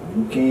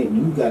 You can't.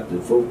 You got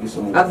to focus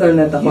on. I've learned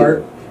that the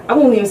hard. I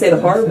won't even say the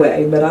hard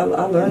way, but I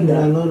learned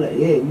that. I know that.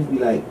 Yeah, you be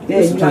like.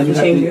 Yeah, you have to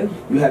change you.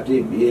 You have to.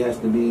 It has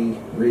to be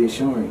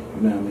reassuring.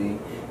 You know what I mean?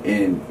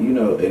 And you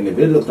know, and if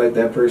it looks like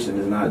that person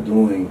is not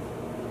doing,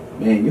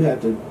 man, you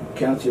have to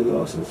count your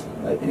losses.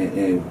 Like,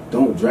 and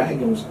don't drag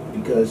them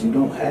because you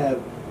don't have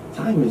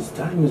time. Is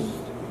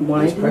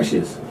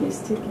precious.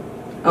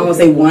 I won't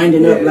say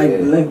winding up like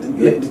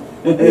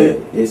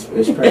it's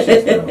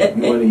precious though.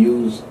 You want to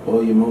use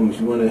all your moments.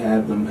 You want to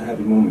have them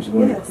happy moments. You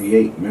want to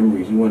create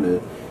memories.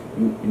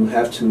 You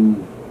have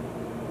to,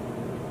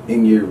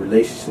 in your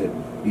relationship,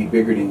 be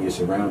bigger than your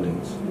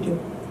surroundings.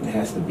 It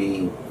has to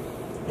be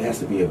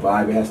a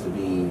vibe. It has to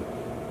be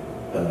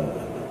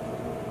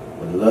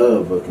a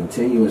love, a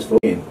continuous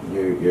focus.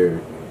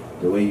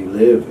 The way you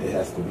live, it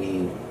has to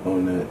be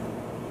on that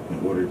in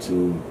order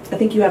to. I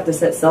think you have to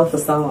set self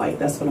aside.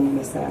 That's what I'm going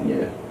to say.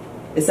 Yeah.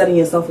 It's setting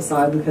yourself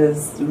aside,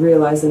 because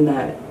realizing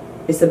that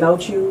it's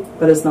about you,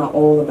 but it's not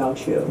all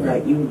about you. Right.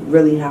 Like, you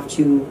really have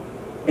to,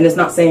 and it's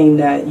not saying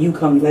that you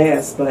come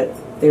last, but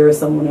there is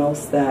someone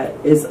else that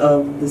is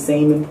of the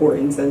same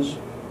importance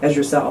as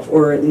yourself,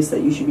 or at least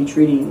that you should be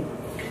treating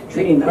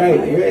that right,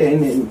 way. Yeah,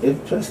 and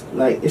it just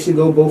like it should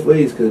go both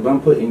ways. Because if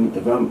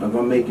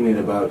I'm making it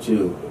about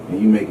you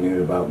and you making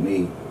it about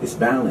me, it's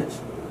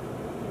balanced.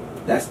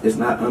 It's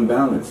not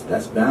unbalanced.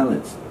 That's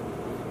balanced.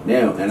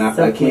 Now, and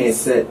I can't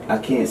set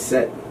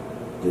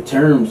the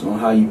terms on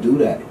how you do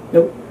that.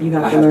 Nope, you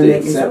have to learn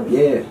it yourself.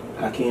 Yeah,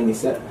 I can't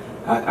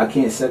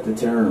set the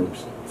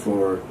terms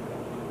for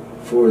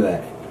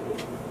that.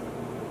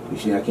 You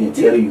see, I can't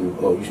tell you,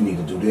 oh, you need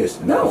to do this,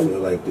 and I feel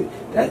like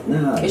that.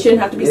 Nah, it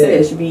shouldn't have to be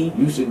said. It should be.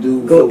 You should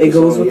do. It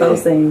goes without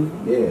saying.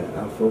 Yeah,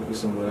 I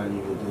focus on what I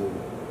need to do,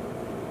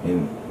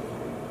 and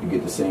you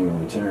get the same in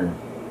return.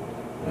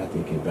 I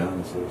think it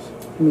balances.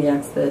 Let me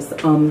ask this: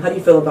 how do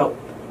you feel about?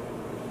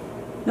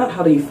 Not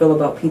how do you feel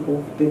about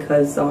people,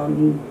 because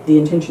the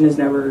intention is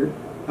never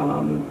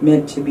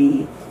meant to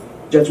be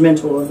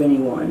judgmental of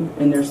anyone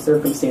in their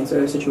circumstance or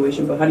their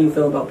situation. But how do you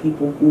feel about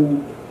people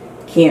who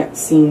can't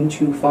seem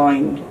to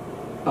find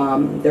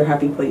their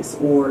happy place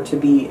or to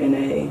be in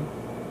a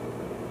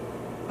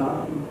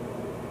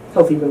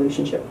healthy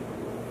relationship?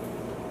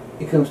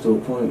 It comes to a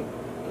point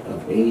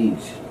of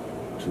age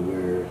to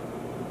where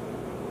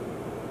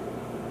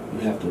you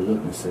have to look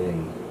and say,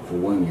 for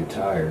one, you're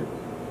tired.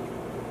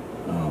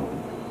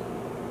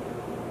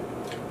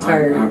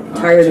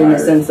 Tired in the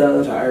sense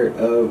of tired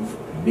of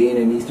being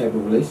in these type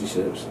of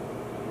relationships.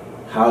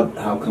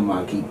 How come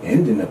I keep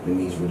ending up in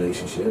these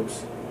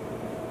relationships?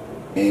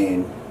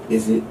 And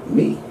is it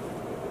me?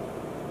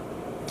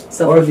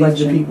 Or is it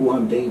the people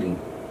I'm dating?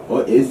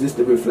 Or is this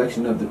the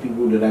reflection of the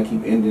people that I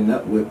keep ending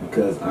up with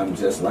because I'm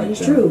just like them?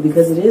 It's true,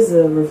 because it is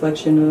a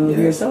reflection of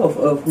yourself,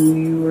 of who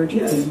you are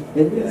choosing.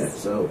 It is. Yeah,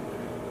 so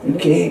you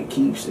can't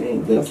keep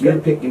saying that you're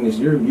picking this,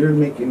 you're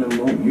making a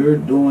moment, you're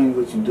doing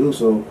what you do,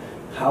 so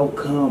how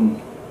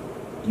come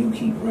you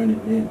keep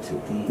running into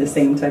the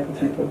same type of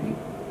people?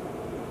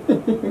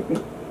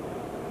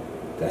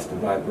 That's the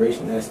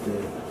vibration, that's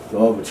the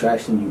law of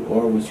attraction. You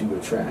are what you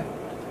attract.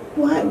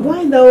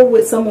 Why though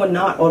would someone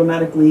not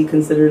automatically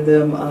consider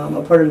them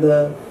a part of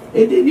the?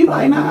 You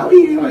might not.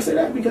 You might say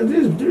that because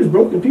there's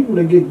broken people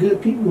that get good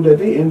people that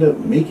they end up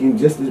making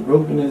just as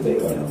broken as they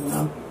are.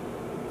 Wow.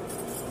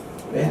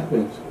 It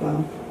happens.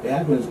 Wow. It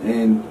happens,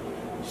 and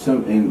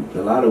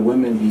a lot of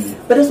women be.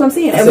 But that's what I'm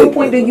saying. At what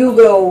point do you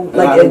go? A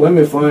lot of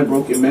women find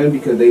broken men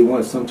because they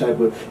want some type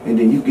of, and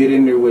then you get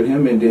in there with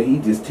him, and then he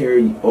just tear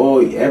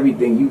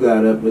everything you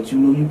got up, but you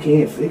know you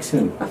can't fix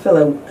him. I feel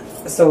like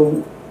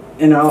so.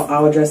 And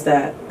I'll address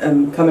that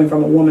coming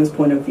from a woman's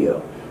point of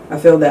view. I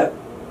feel that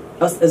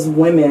us as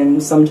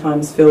women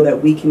sometimes feel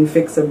that we can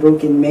fix a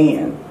broken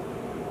man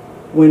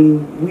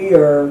when we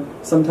are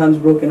sometimes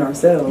broken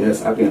ourselves.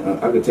 Yes, I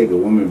could take a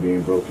woman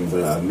being broken, but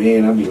a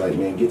man, I'd be like,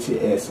 man, get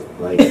your ass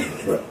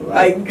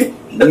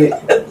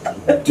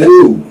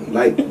dude,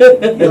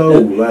 no.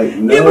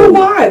 Yeah, but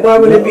why? Why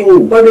would it be?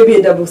 Why would it be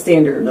a double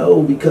standard?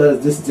 No,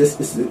 because this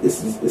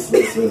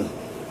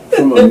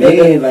from a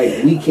man,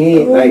 like we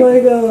can't. Oh my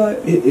God!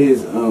 It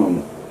is.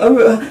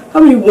 How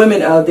many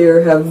women out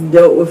there have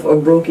dealt with a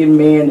broken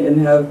man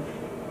and have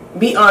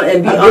be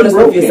honest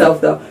with yourself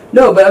though?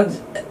 No, but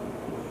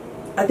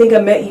I think I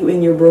met you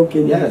in your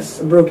brokenness.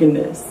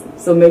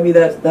 So maybe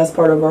that's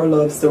part of our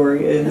love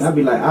story. And I'd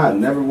be like, I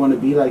never want to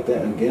be like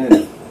that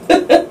again.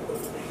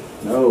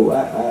 No,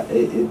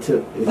 it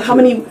took. How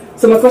many?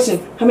 So my question: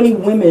 how many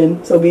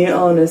women? So being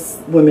honest,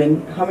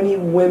 women. How many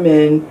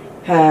women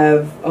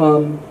have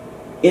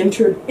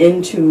entered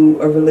into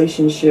a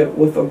relationship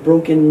with a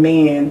broken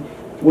man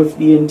with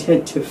the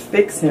intent to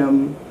fix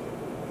him,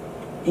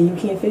 and you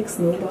can't fix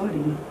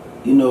nobody?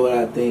 You know what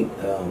I think,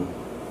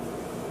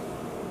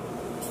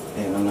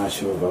 and I'm not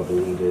sure if I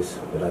believe this,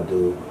 but I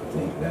do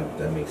think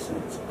that makes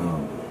sense.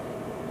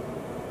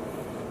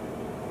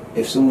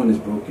 If someone is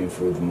broken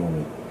for the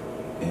moment,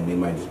 and they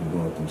might just be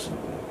going through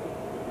something,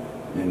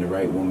 and the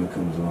right woman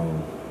comes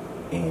along,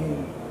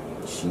 and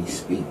she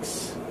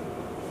speaks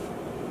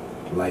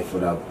life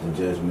without the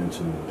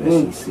judgmental that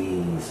she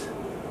sees.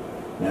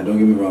 Now, don't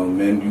get me wrong,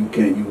 man.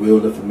 You will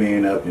lift a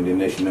man up, and then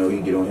next you know he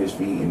get on his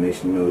feet, and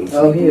next you know he's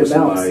with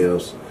somebody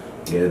else.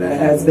 Yeah, that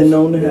happens. Has been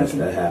known to happen.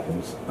 Yes, that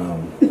happens.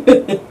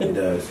 It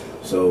does.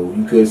 So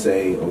you could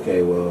say,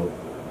 okay, well,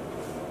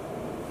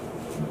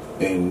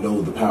 and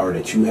know the power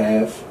that you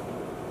have.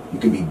 You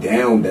can be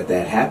down that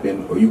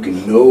happened, or you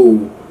can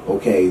know,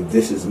 okay,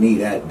 this is me.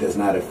 That does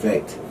not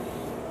affect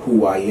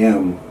who I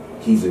am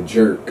he's a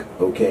jerk,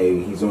 okay,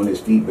 he's on his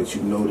feet, but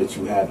you know that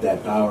you have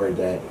that power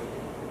that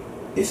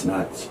it's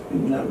not, you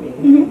know what I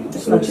mean? Mm-hmm.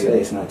 So to say,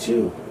 it's not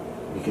you.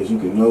 Because you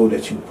can know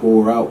that you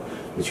pour out,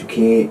 but you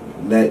can't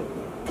let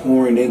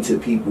pouring into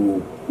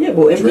people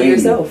empty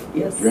yourself.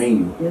 Yes. Drain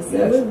you. Yes,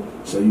 it will.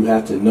 So you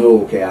have to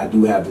know, okay, I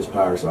do have this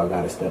power, so I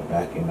got to step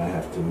back and I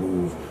have to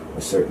move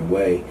a certain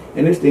way.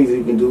 And there's things that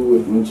you can do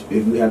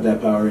if you have that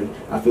power.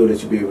 I feel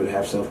that you'll be able to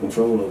have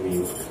self-control over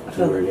you,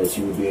 where that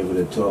you will be able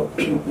to talk.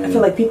 I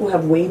feel like people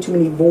have way too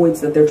many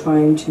voids that they're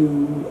trying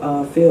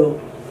to fill.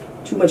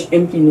 Too much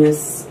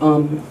emptiness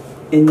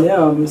in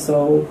them.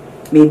 So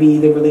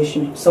maybe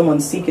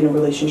someone's seeking a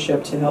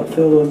relationship to help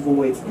fill those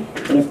voids,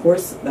 and of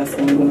course that's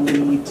only going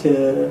to lead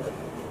to,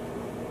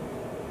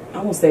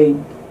 I won't say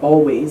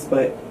always,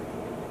 but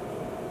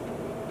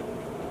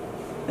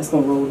it's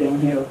going to roll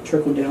downhill,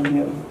 trickle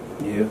downhill.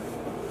 Yeah.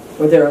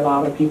 But there are a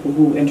lot of people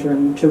who enter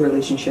into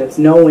relationships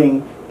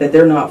knowing that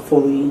they're not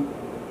fully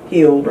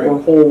healed or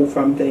whole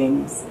from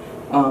things,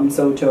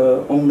 so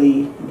to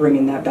only bring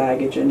in that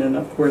baggage, and then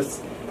of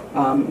course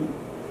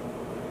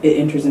it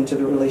enters into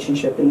the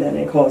relationship, and then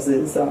it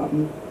causes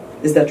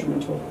is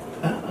detrimental.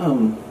 I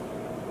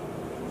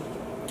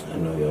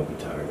know y'all be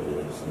tired of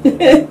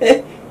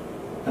this.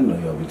 I know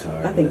y'all be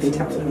tired. I think they're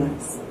tired of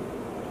us.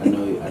 I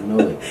know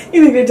it.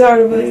 You think they're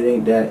tired of us? It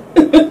ain't that.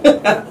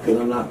 Because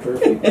I'm not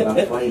perfect. But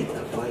I fight.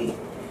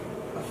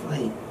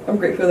 I'm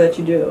grateful that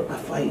you do. I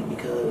fight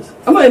because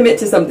I'm gonna admit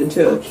to something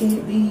too. I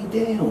can't be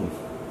down.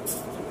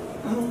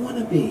 I don't want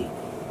to be.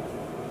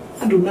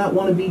 I do not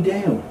want to be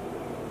down.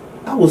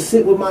 I will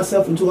sit with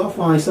myself until I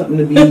find something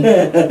to be.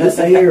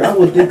 Listen here, I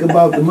will think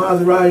about the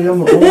Maserati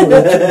I'm on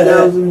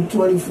in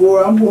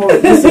 2024. I'm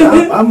going. Listen,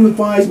 I'm gonna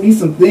find me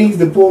some things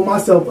to pull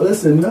myself.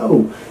 Listen,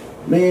 no,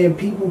 man,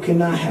 people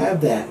cannot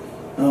have that.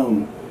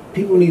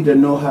 People need to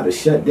know how to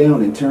shut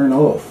down and turn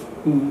off.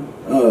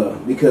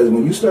 Because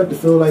when you start to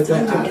feel like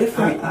that,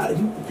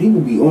 people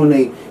be on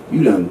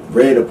you done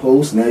read a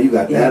post, now you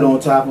got that on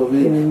top of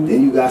it,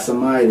 then you got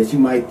somebody that you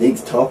might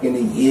think's talking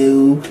to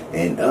you,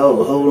 and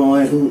hold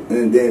on,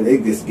 and then they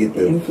just get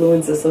the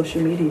influence of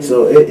social media.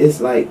 So it's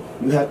like,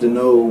 you have to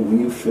know when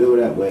you feel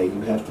that way,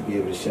 you have to be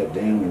able to shut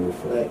down and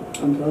reflect.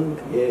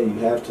 Unplug. Yeah, you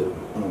have to.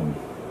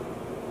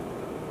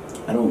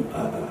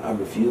 I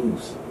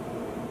refuse.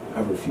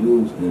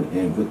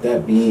 And with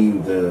that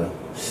being the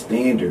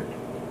standard,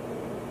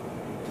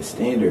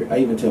 I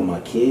even tell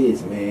my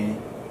kids,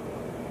 man,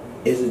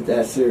 is it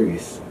that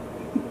serious?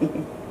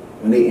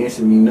 When they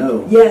answer me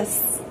no.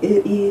 Yes,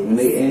 it is. When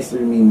they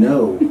answer me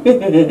no,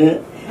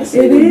 I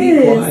say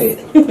be quiet.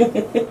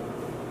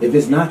 If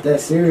it's not that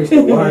serious,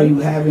 then why are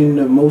you having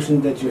the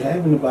emotions that you're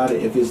having about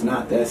it if it's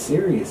not that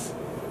serious?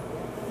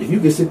 If you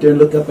can sit there and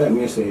look up at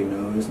me and say,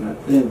 no, it's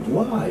not, then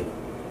why?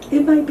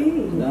 It might be.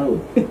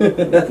 No.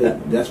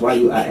 That's why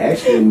I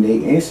asked you and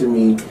they answer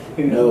me,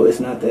 no, it's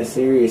not that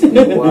serious.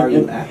 Then why are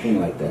you acting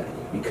like that?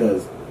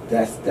 Because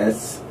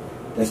that's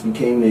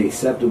became the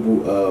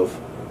acceptable of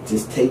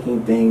just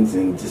taking things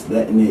and just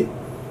letting it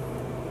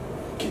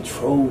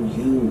control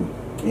you.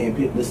 Man,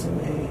 listen,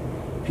 man.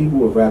 People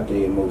will wrap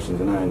their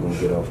emotions, and I ain't gonna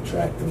get off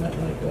track or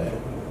nothing like that.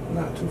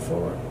 Not too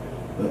far.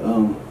 But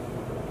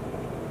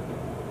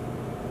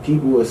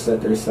people will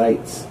set their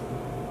sights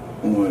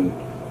on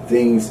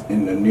things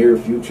in the near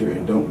future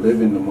and don't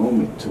live in the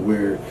moment, to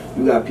where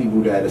you got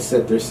people that have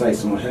set their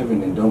sights on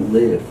heaven and don't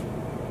live.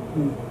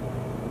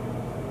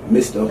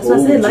 Miss the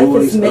whole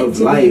joys of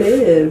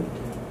life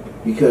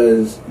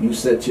because you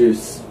set your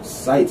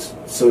sights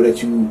so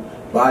that you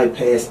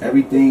bypass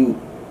everything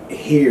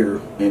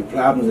here and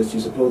problems that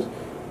you're supposed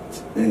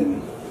to,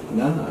 and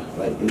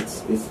like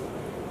it's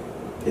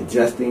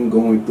adjusting,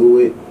 going through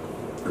it,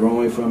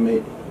 growing from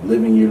it,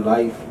 living your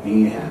life,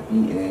 being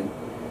happy and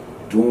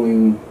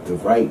doing the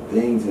right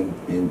things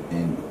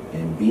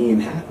and being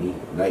happy.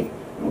 Like,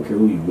 I don't care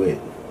who you with.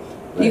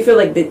 Like, do you feel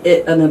like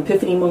an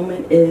epiphany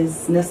moment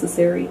is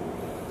necessary?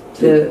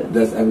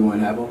 Does everyone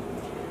have them?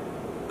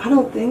 I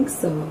don't think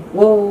so.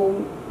 Well,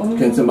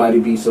 can somebody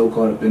be so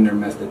caught up in their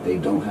mess that they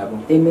don't have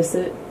them? They miss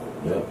it?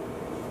 Yep.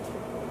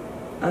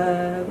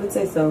 I would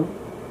say so.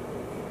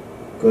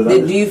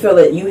 Do you feel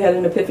that you had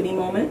an epiphany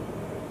moment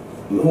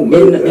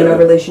in a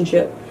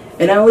relationship?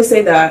 And I only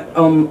say that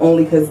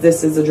only because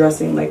this is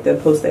addressing like the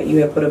post that you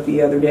had put up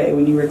the other day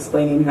when you were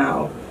explaining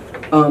how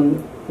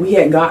we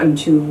had gotten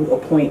to a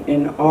point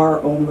in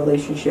our own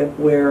relationship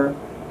where,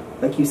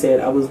 like you said,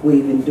 I was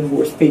waving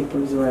divorce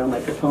papers around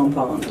like a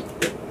pom-pom.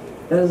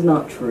 That is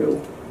not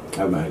true.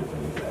 I might have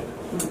been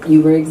exaggerating.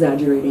 You were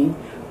exaggerating.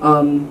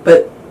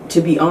 But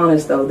to be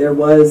honest, though, there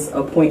was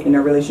a point in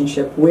our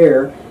relationship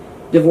where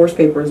divorce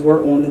papers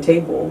were on the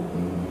table.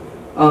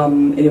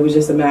 And it was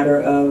just a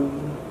matter of...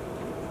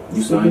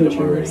 You signed them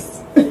already.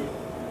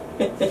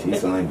 She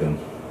signed them.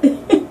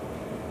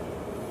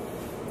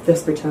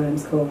 Desperate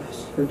times call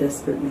for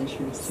desperate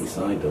measures. She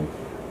signed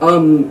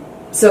them.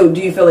 So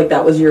do you feel like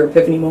that was your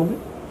epiphany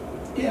moment?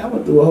 Yeah, I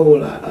went through a whole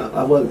lot.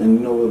 I wasn't, you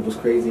know what was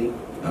crazy?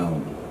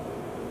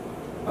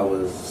 I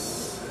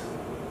was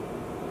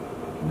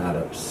not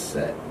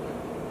upset.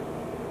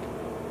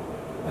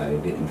 I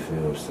didn't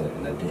feel upset,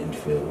 and I didn't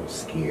feel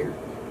scared.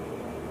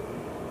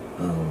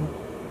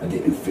 I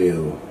didn't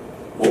feel,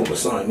 oh, my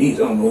son needs,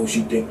 I don't know who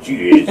she thinks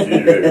she is.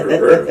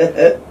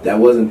 That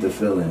wasn't the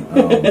feeling.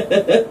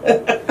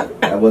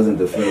 That wasn't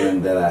the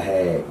feeling that I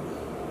had.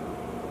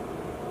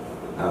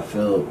 I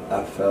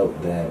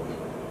felt that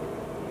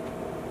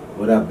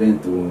what I've been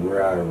through and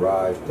where I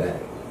arrived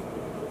at.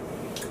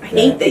 I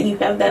hate that you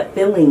have that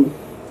feeling.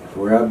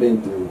 Where I've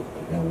been through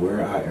and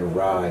where I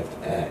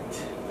arrived at,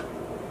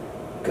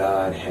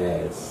 God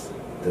has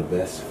the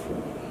best for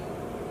me.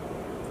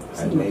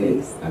 I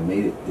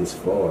made it this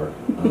far,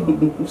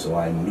 so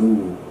I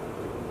knew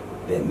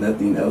that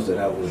nothing else that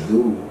I would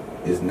do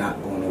is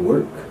not going to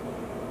work.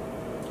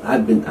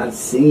 I've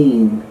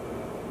seen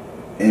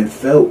and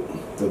felt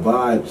the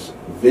vibes,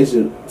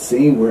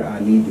 seeing where I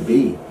need to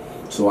be.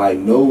 So I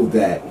know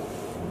that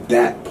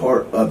that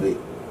part of it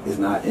is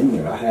not in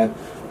there.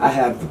 I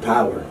have the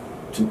power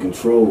to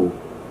control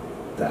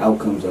the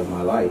outcomes of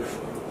my life.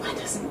 Why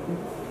doesn't?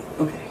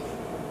 Okay.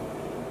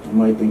 You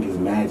might think it's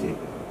magic.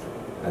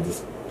 I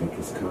just think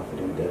it's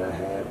confident that I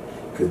have.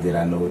 Because did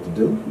I know what to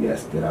do?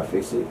 Yes. Did I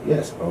fix it?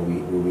 Yes. Are we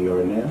who we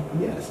are now?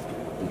 Yes.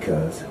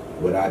 Because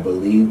what I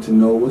believed to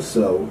know was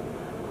so,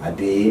 I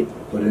did.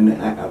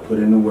 I put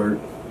in the work.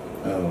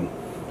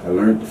 I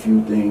learned a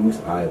few things.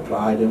 I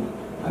applied them.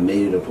 I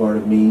made it a part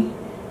of me.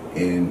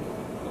 And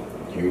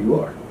here you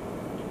are.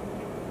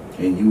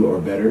 And you are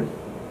better.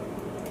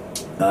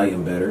 I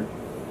am better.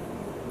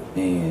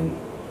 And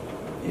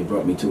it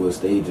brought me to a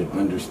stage of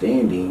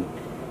understanding,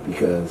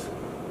 because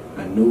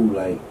I knew,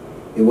 like,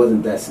 it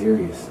wasn't that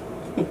serious.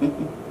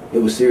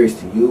 It was serious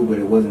to you, but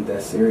it wasn't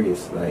that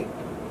serious. Like,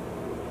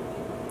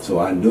 so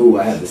I knew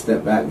I had to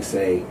step back and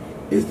say,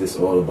 is this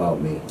all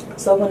about me?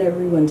 So I want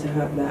everyone to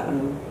have that,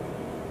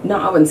 no,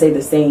 I wouldn't say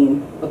the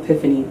same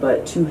epiphany,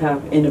 but to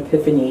have an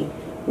epiphany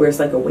where it's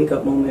like a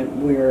wake-up moment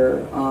where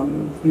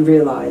you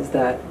realize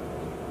that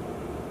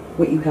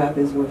what you have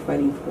is worth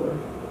fighting for.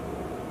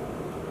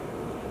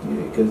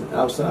 Yeah, because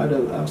outside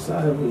of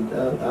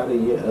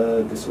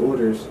your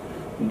disorders,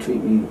 you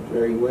treat me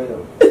very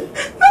well.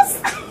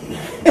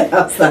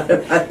 Outside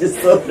of my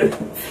disorders,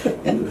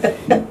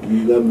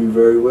 you love me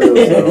very well.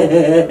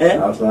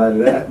 So outside of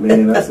that,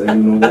 man, I say, you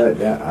know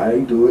what? I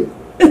ain't do it.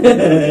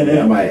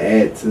 I might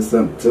add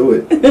something to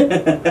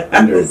it.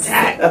 Under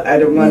attack.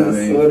 Out of my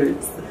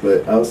disorders.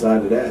 But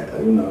outside of that,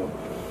 you know,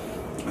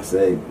 I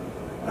say,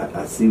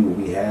 I see what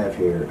we have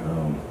here.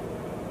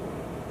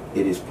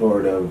 It is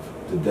part of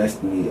the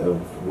destiny of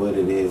what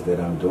it is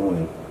that I'm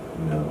doing.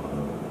 You know,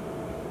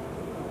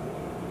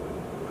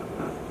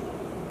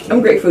 I'm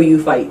grateful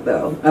you fight,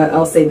 though.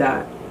 I'll say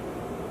that.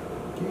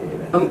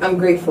 Yeah, I'm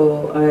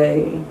grateful.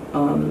 I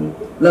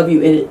love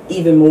you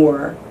even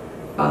more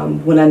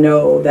when I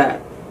know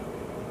that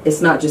it's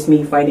not just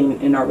me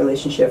fighting in our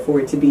relationship for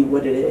it to be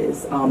what it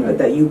is, but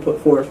that you put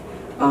forth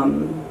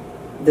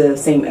the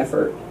same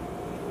effort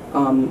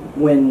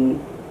when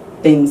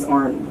things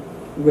aren't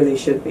where they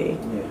should be.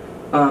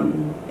 Yeah.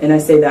 And I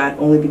say that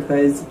only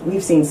because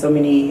we've seen so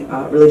many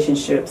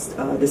relationships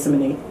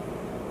disseminate,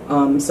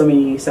 so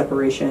many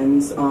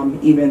separations,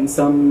 even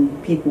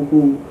some people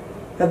who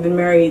have been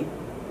married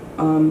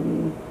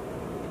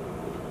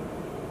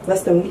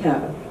less than we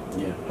have.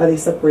 Yeah. How they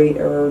separate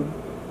or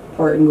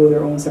part and go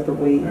their own separate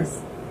ways.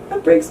 Right.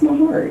 That breaks my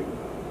heart.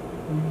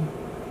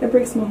 That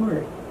breaks my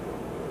heart.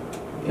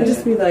 Yeah. I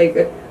just be like,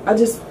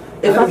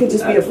 if I could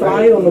just be a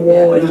fly on the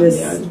wall and just...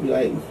 Yeah, I just be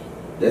like,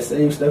 that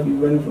same stuff you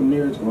running from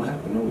there is going to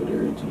happen over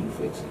there until you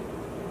fix it.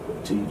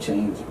 Until you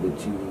change what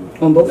you...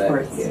 On both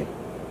parts. Yeah.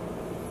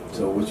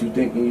 So what you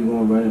thinking you're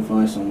going to run and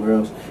find somewhere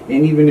else,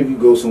 and even if you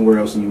go somewhere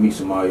else and you meet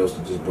somebody else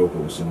that just broke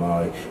up with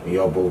somebody, and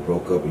y'all both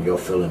broke up and y'all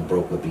feeling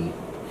broke-up-y,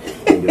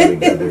 and y'all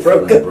together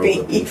feeling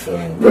broke-up-y,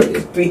 feeling we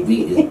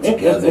is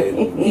together,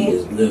 we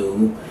is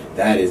new,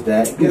 that is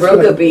that.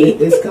 Broke-up-y.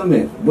 It's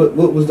coming. What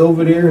was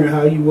over there and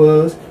how you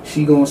was,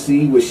 she going to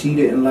see what she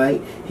didn't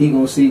like, he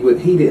going to see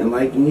what he didn't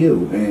like in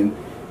you, and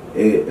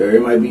or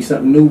it might be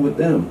something new with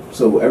them.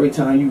 So every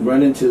time you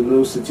run into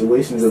little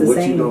situations of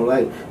what you don't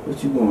like,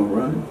 what you going to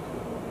run?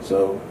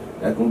 So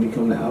that's going to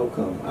become the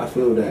outcome. I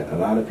feel that a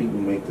lot of people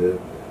make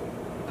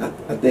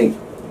I think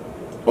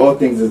all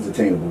things is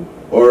attainable,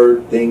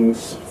 or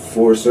things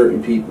for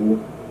certain people.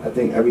 I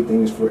think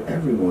everything is for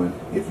everyone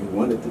if you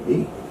want it to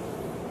be.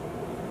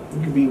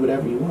 You can be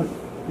whatever you want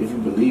if you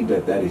believe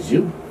that that is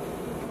you.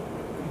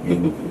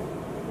 And,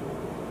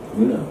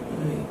 you know.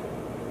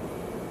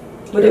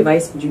 What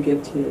advice would you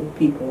give to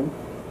people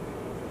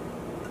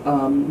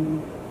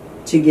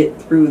to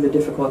get through the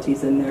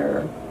difficulties in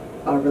their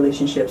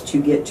relationships,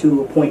 to get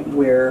to a point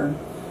where...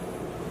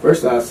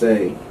 First I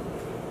say,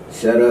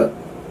 shut up.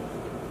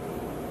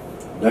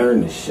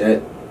 Learn to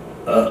shut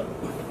up.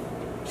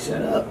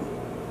 Shut up.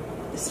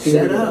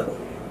 Shut up.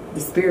 The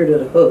spirit of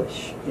the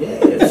hush.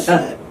 Yeah,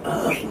 shut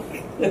up.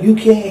 You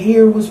can't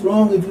hear what's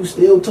wrong if you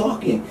still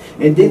talking.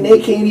 And then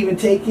they can't even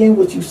take in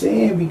what you're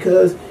saying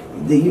because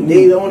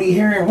They only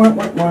hearing ain't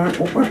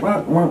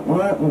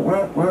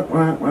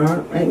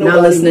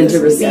not listening to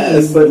receive,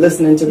 yes. but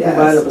listening to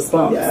provide a Yes.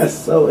 response.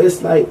 Yes. So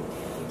it's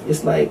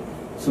like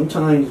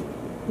sometimes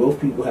both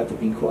people have to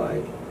be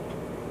quiet.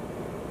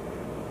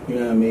 You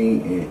know what I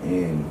mean?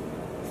 And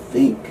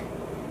think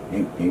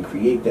and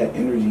create that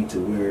energy to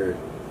where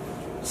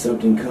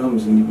something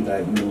comes and you be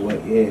like, you know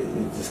what? Yeah,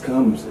 it just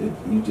comes.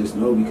 You just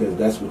know because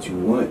that's what you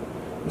want.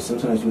 But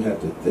sometimes you have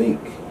to think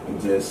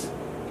and just,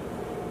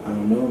 I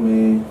don't know,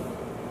 man.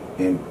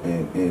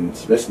 And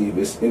especially if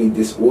it's any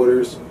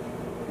disorders,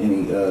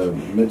 any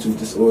mental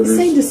disorders.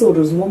 Say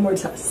disorders one more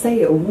time.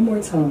 Say it one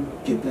more time.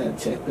 Get that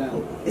checked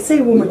out. Say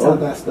it one more We all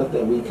time. got stuff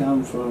that we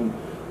come from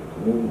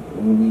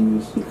when we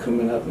was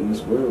coming up in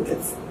this world.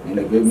 And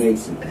if it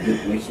makes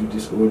you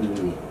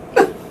disorderly,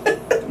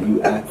 and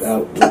you act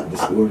out with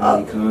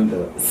disorderly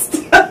conduct,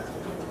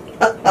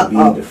 and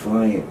being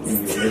defiant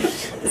in your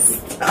relationship.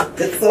 Stop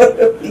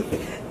disorderly.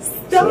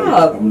 Stop. So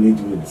I'm gonna need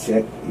you to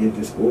check your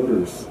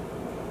disorders.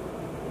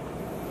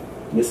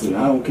 Listen,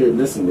 I don't care.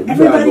 Listen, if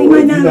you gotta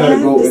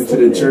go into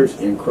the church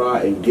and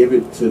cry and give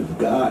it to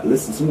God.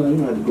 Listen, sometimes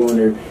you have to go in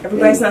there.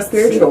 Everybody's not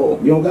spiritual.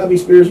 You don't gotta be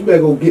spiritual. You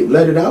better go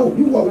let it out.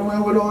 You walking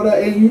around with all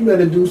that, and you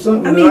better do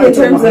something. I mean, in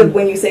terms of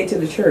when you say to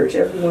the church,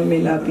 everyone may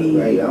not be.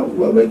 Right,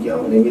 well, make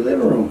y'all in your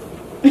living room.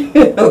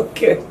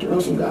 Okay. Turn on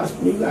some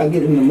gospel. You gotta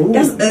get in the mood.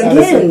 That's,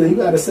 you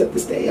gotta set the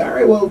stage. All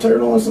right, well, turn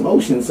on some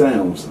ocean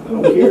sounds. I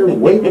don't care.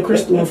 Wave a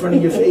crystal in front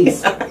of your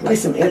face. Light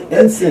some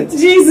incense.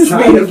 Jesus,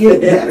 try to get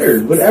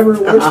better. Whatever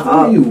works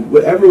for you.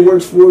 Whatever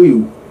works for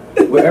you.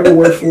 Whatever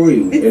works for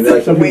you. And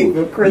like some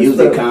people,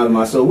 music calms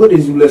my soul. What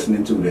is you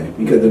listening to then?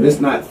 Because if it's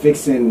not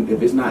fixing,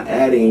 if it's not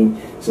adding,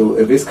 so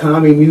if it's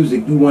calming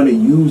music, you want to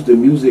use the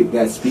music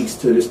that speaks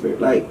to the spirit.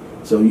 Like,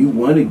 so you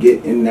want to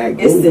get in that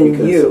groove. It's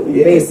in you,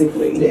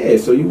 basically. Yeah,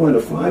 so you want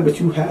to find, but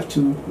you have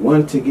to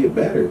want to get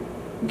better.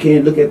 You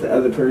can't look at the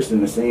other person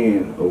and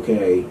saying,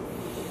 okay,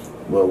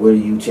 well, what are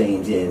you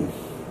changing?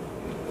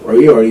 Or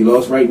you already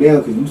lost right now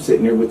because you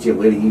sitting there with your,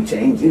 what are you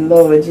changing?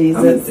 Lord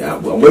Jesus.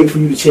 I'm waiting for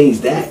you to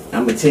change that.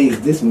 I'm going to change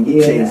this and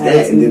you change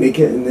that. And then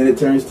it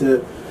turns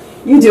to...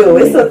 You do.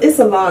 It's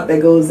a lot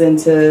that goes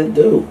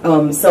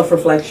into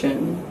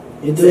self-reflection.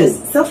 You do.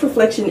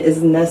 Self-reflection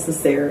is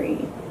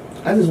necessary.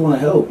 I just want to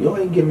help. Y'all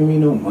ain't giving me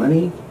no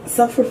money.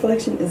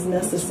 Self-reflection is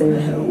necessary. I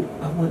help.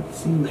 I want to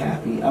see you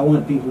happy. I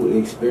want people to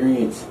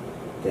experience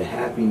the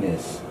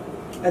happiness.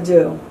 I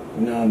do.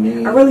 You know what I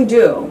mean? I really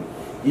do.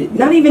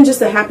 Not even just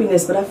the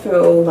happiness, but I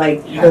feel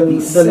like the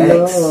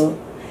sex. love.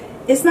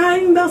 It's not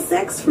even about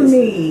sex for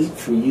me.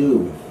 For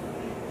you.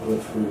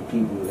 But for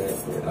people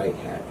that like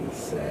happy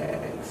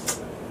sex.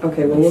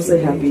 Okay, well, we'll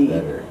say happy.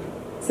 Better.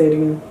 Say it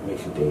again.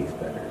 Makes your days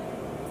better.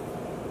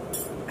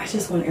 I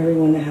just want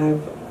everyone to have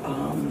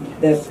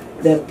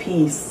that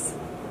peace.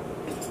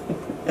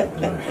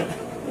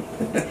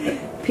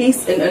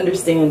 Peace and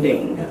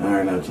understanding. And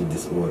iron out your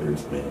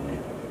disorders, man.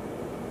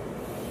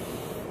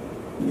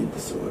 Your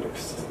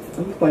disorders.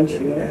 I'm gonna punch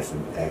you. That's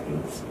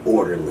acting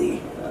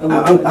disorderly.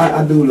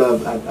 I do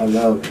love.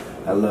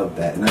 I love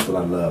that, and that's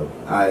what I love.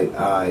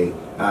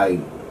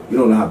 You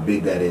don't know how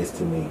big that is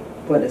to me.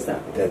 What is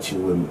that? That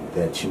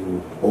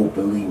you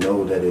openly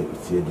know that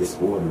it's your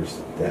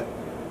disorders that.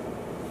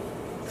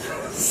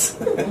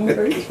 I'll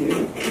hurt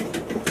you.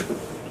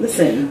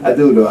 Listen. I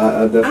do know.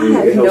 I definitely.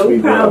 I have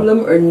no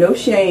problem or no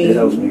shame. It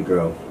helps me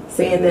grow.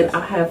 Saying that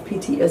I have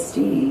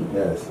PTSD.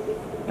 Yes.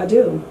 I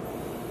do.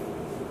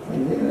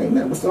 Ain't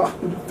nothing soft.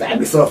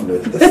 Fabric softener.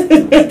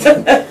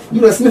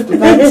 You done sniffed the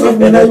fabric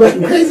softener. Now you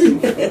acting crazy.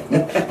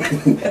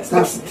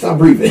 Stop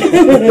breathing.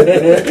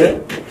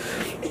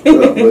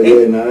 But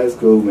yeah, no, it's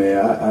cool, man.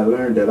 I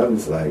learned that. I'm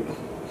just like.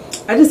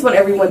 I just want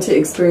everyone to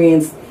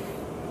experience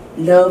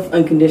love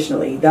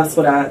unconditionally. That's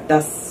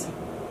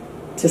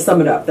to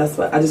sum it up. That's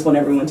what I just want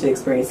everyone to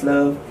experience: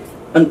 love,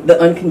 the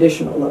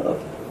unconditional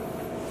love,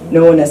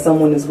 knowing that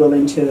someone is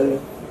willing to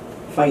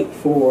fight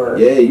for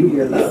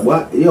your love.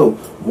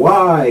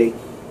 Why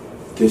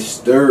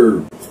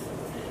disturb?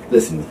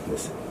 Listen.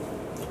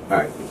 All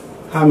right,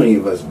 how many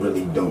of us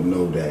really don't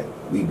know that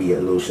we be a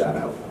little shout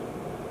out?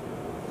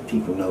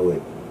 People know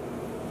it.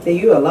 Hey,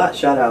 you a lot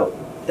shout out.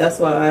 That's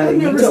why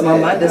you talk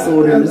about my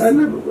disorders. I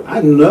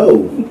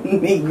know.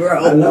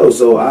 Negro. I know.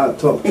 So I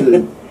talk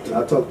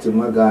to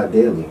my God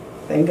daily.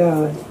 Thank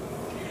God.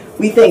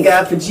 We thank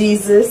God for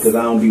Jesus. Because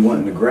I don't be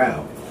wanting to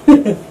growl.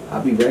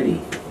 I'll be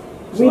ready.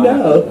 So we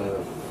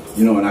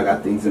know. And I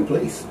got things in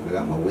place. I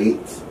got my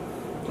weights.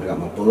 I got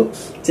my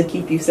books. To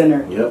keep you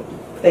centered. Yep.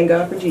 Thank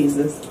God for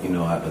Jesus.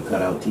 I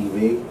cut out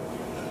TV.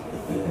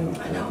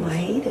 I know. I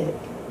hate it.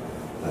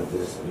 I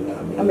just, you know what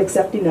I mean? I'm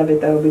accepting of it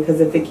though,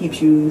 because if it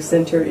keeps you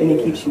centered and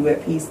it keets you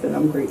at peace, then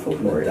I'm grateful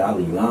for it.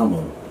 Dalai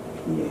Lama.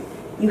 Yeah.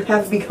 You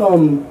have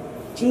become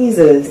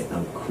Jesus.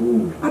 I'm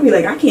cool. I'll be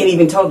like, I can't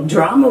even talk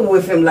drama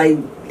with him. Like,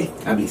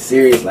 I be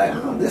serious. Like,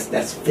 oh,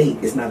 that's fake.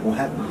 It's not gonna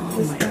happen.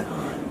 Oh my God.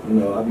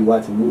 I'll be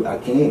watching movies. I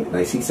can't.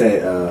 Like she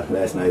said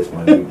last night, it's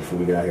funny before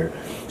we got here.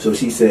 So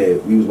she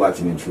said we was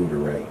watching Intruder,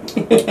 right?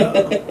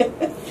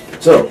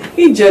 So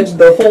he judged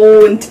the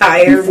whole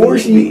entire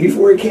movie.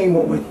 Before it came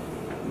on.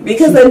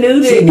 Because I knew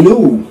that. She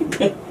knew.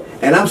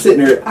 And I'm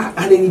sitting there,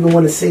 I didn't even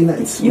want to say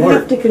nothing smart. You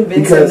have to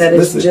convince him that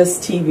it's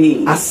just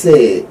TV. I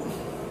said.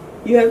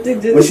 You have to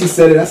do. When she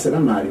said it, I said,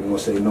 I'm not even going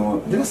to say no.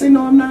 Did I say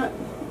no, I'm not?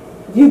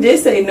 You did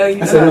say no, you're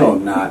not. I said, no,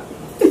 I'm not.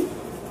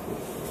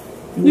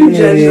 You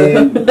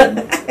judged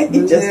him.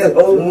 You just the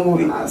old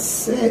movie. I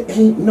said,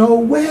 ain't no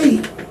way.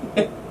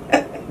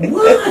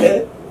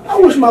 Why? I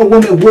wish my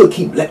woman would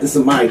keep letting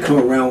somebody come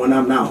around when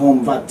I'm not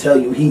home. If I tell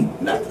you he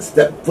not to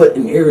step foot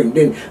in here and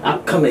then I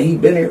come and he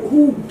been here.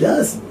 Who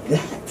does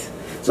that?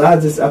 So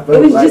I felt it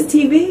was like, just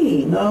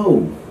TV.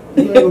 No.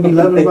 You ain't gonna be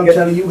loving if I'm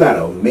telling you got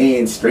a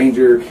man,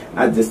 stranger.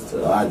 I just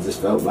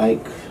felt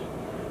like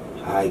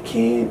I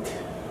can't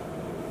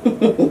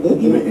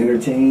even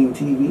entertain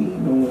TV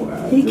no more.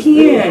 He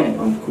can't.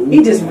 I'm cool.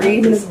 He just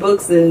reading his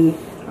books and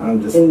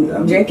I'm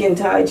drinking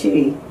Tai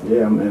Chi.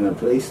 Yeah, I'm in a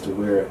place to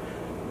where,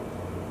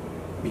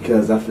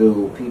 because I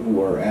feel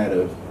people are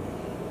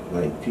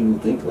people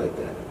think like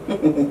that,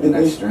 and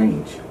that's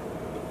strange.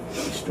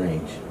 It's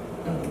strange.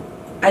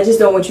 I just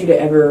don't want you to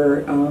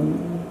ever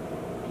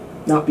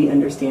not be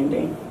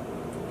understanding.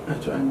 I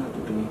try not to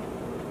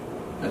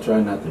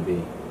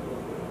be.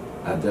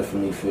 I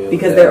definitely feel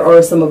because there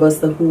are some of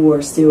us who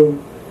are still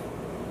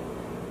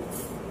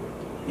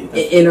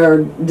in our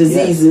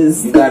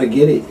diseases. Yes, you gotta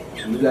get it.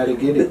 You gotta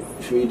get it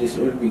for your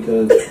disorder,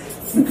 because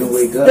you can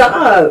wake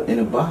up in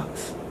a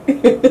box. You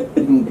can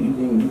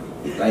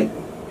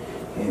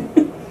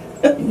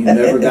and you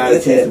never got a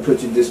chance to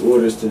put your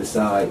disorders to the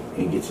side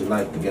and get your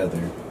life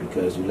together,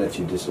 because you let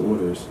your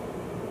disorders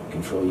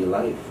control your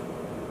life.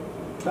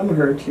 I'm gonna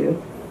hurt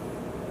you.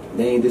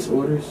 They ain't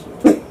disorders.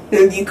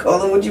 You call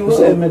them what you want.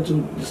 You said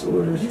mental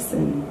disorders.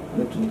 Listen,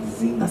 mental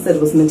disease. I said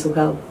it was mental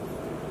health.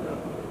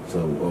 So,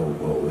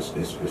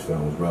 it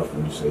sounds rough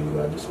when you say you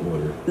got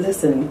disorder.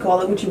 Listen, call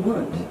it what you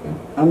want. Okay.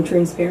 I'm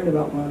transparent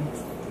about mine.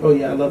 Oh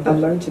yeah, I love that. I've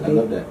learned to be. I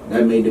love that.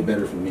 That made it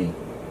better for me.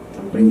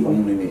 I'm when you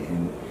grateful. owning it,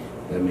 and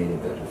that made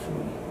it better for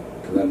me,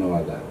 because I know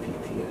I got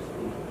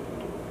PTSD.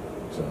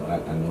 So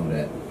I know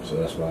that. So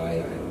that's why I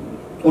am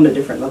on a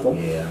different level.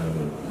 Yeah, I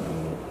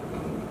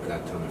don't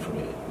got time for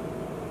that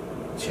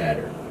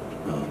chatter.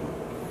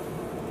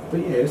 But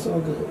yeah, it's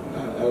all good.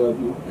 I love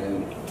you,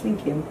 and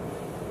thank you.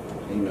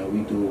 You know,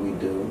 we do what we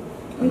do.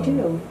 We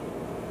do.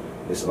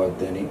 It's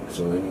authentic.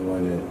 So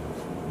anyone that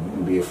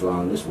can be a fly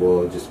on this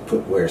wall, just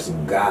wear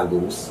some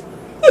goggles.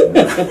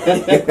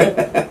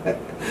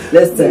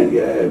 Listen.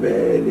 Yeah,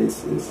 man.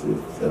 It's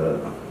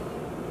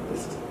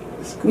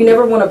cool. We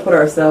never want to put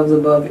ourselves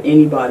above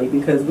anybody,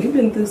 because we've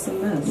been through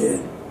some mess. Yeah,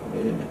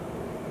 man.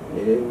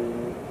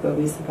 But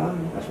we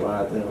survived. That's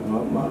why I tell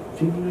my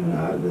people,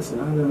 listen,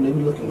 I know they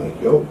be looking like,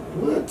 yo,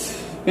 what?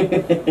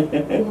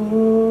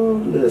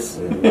 Oh,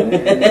 listen,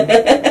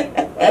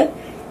 man.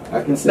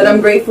 I can say. But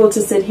I'm grateful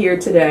to sit here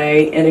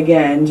today, and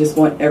again, just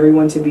want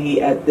everyone to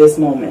be at this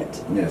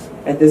moment. Yes.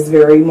 At this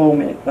very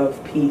moment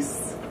of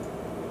peace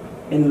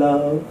and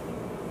love,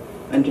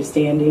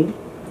 understanding,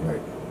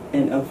 right,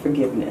 and of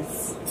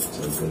forgiveness.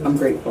 So good. I'm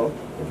grateful.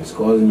 If it's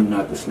causing you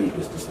not to sleep,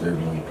 it's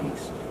disturbing your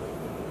peace.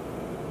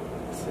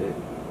 That's it.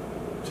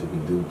 So we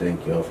do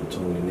thank y'all for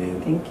tuning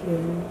in. Thank you.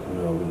 You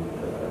know, we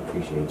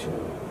appreciate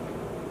y'all.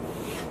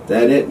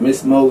 That it,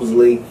 Miss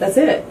Mosley? That's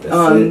it.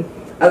 That's it.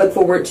 I look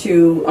forward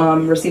to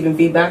receiving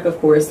feedback, of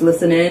course.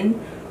 Listen in.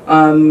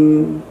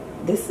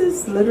 This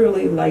is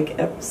literally like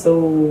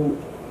episode,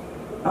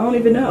 I don't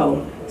even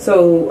know.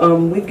 So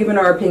we've given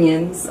our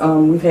opinions.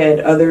 We've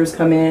had others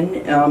come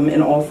in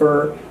and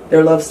offer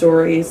their love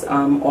stories,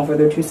 offer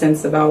their 2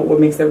 cents about what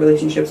makes their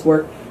relationships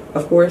work.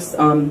 Of course,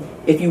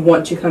 if you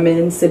want to come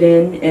in, sit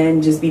in,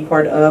 and just be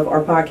part of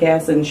our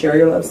podcast and share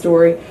your love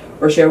story,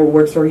 or share what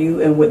works for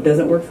you and what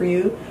doesn't work for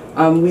you,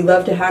 we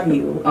love to have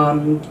you.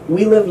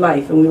 We live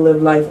life, and we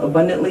live life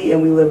abundantly,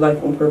 and we live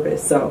life on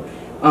purpose. So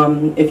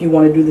if you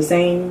want to do the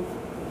same,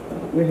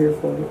 we're here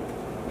for it.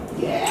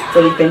 Yeah.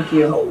 So we thank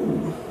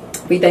you.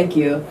 We thank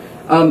you.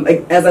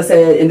 As I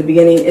said in the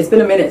beginning, it's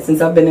been a minute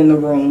since I've been in the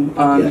room.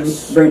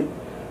 Yes. Brent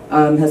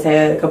has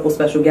had a couple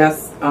special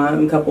guests,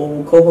 a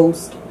couple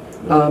co-hosts,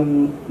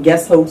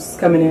 guest hosts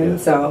coming in.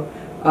 Yes. So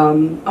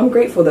I'm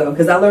grateful, though,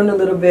 because I learned a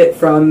little bit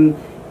from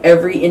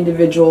every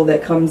individual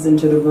that comes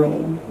into the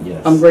room.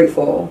 Yes. I'm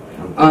grateful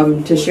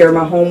to share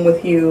my home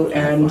with you,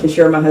 and to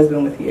share my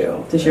husband with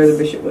you, to share the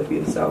bishop with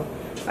you. So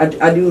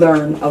I do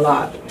learn a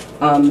lot,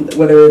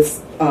 whether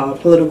it's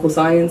political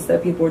science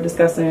that people are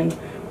discussing,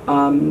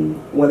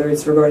 whether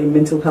it's regarding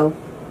mental health,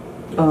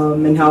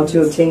 and how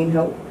to obtain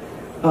help.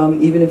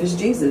 Even if it's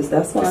Jesus,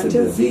 that's fine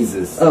too.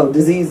 Diseases. Oh,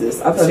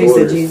 diseases. I thought he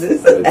said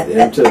Jesus.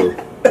 Them too.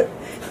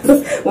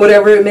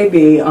 Whatever it may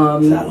be,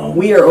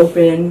 we are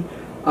open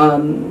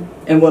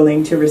and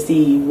willing to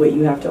receive what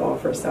you have to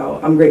offer. So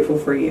I'm grateful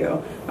for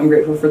you. I'm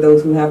grateful for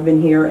those who have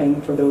been here,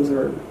 and for those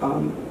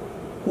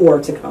who are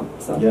to come.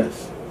 So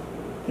yes.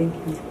 Thank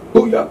you.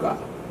 Booyaka.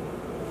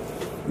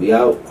 We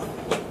out.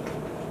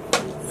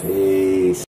 Peace.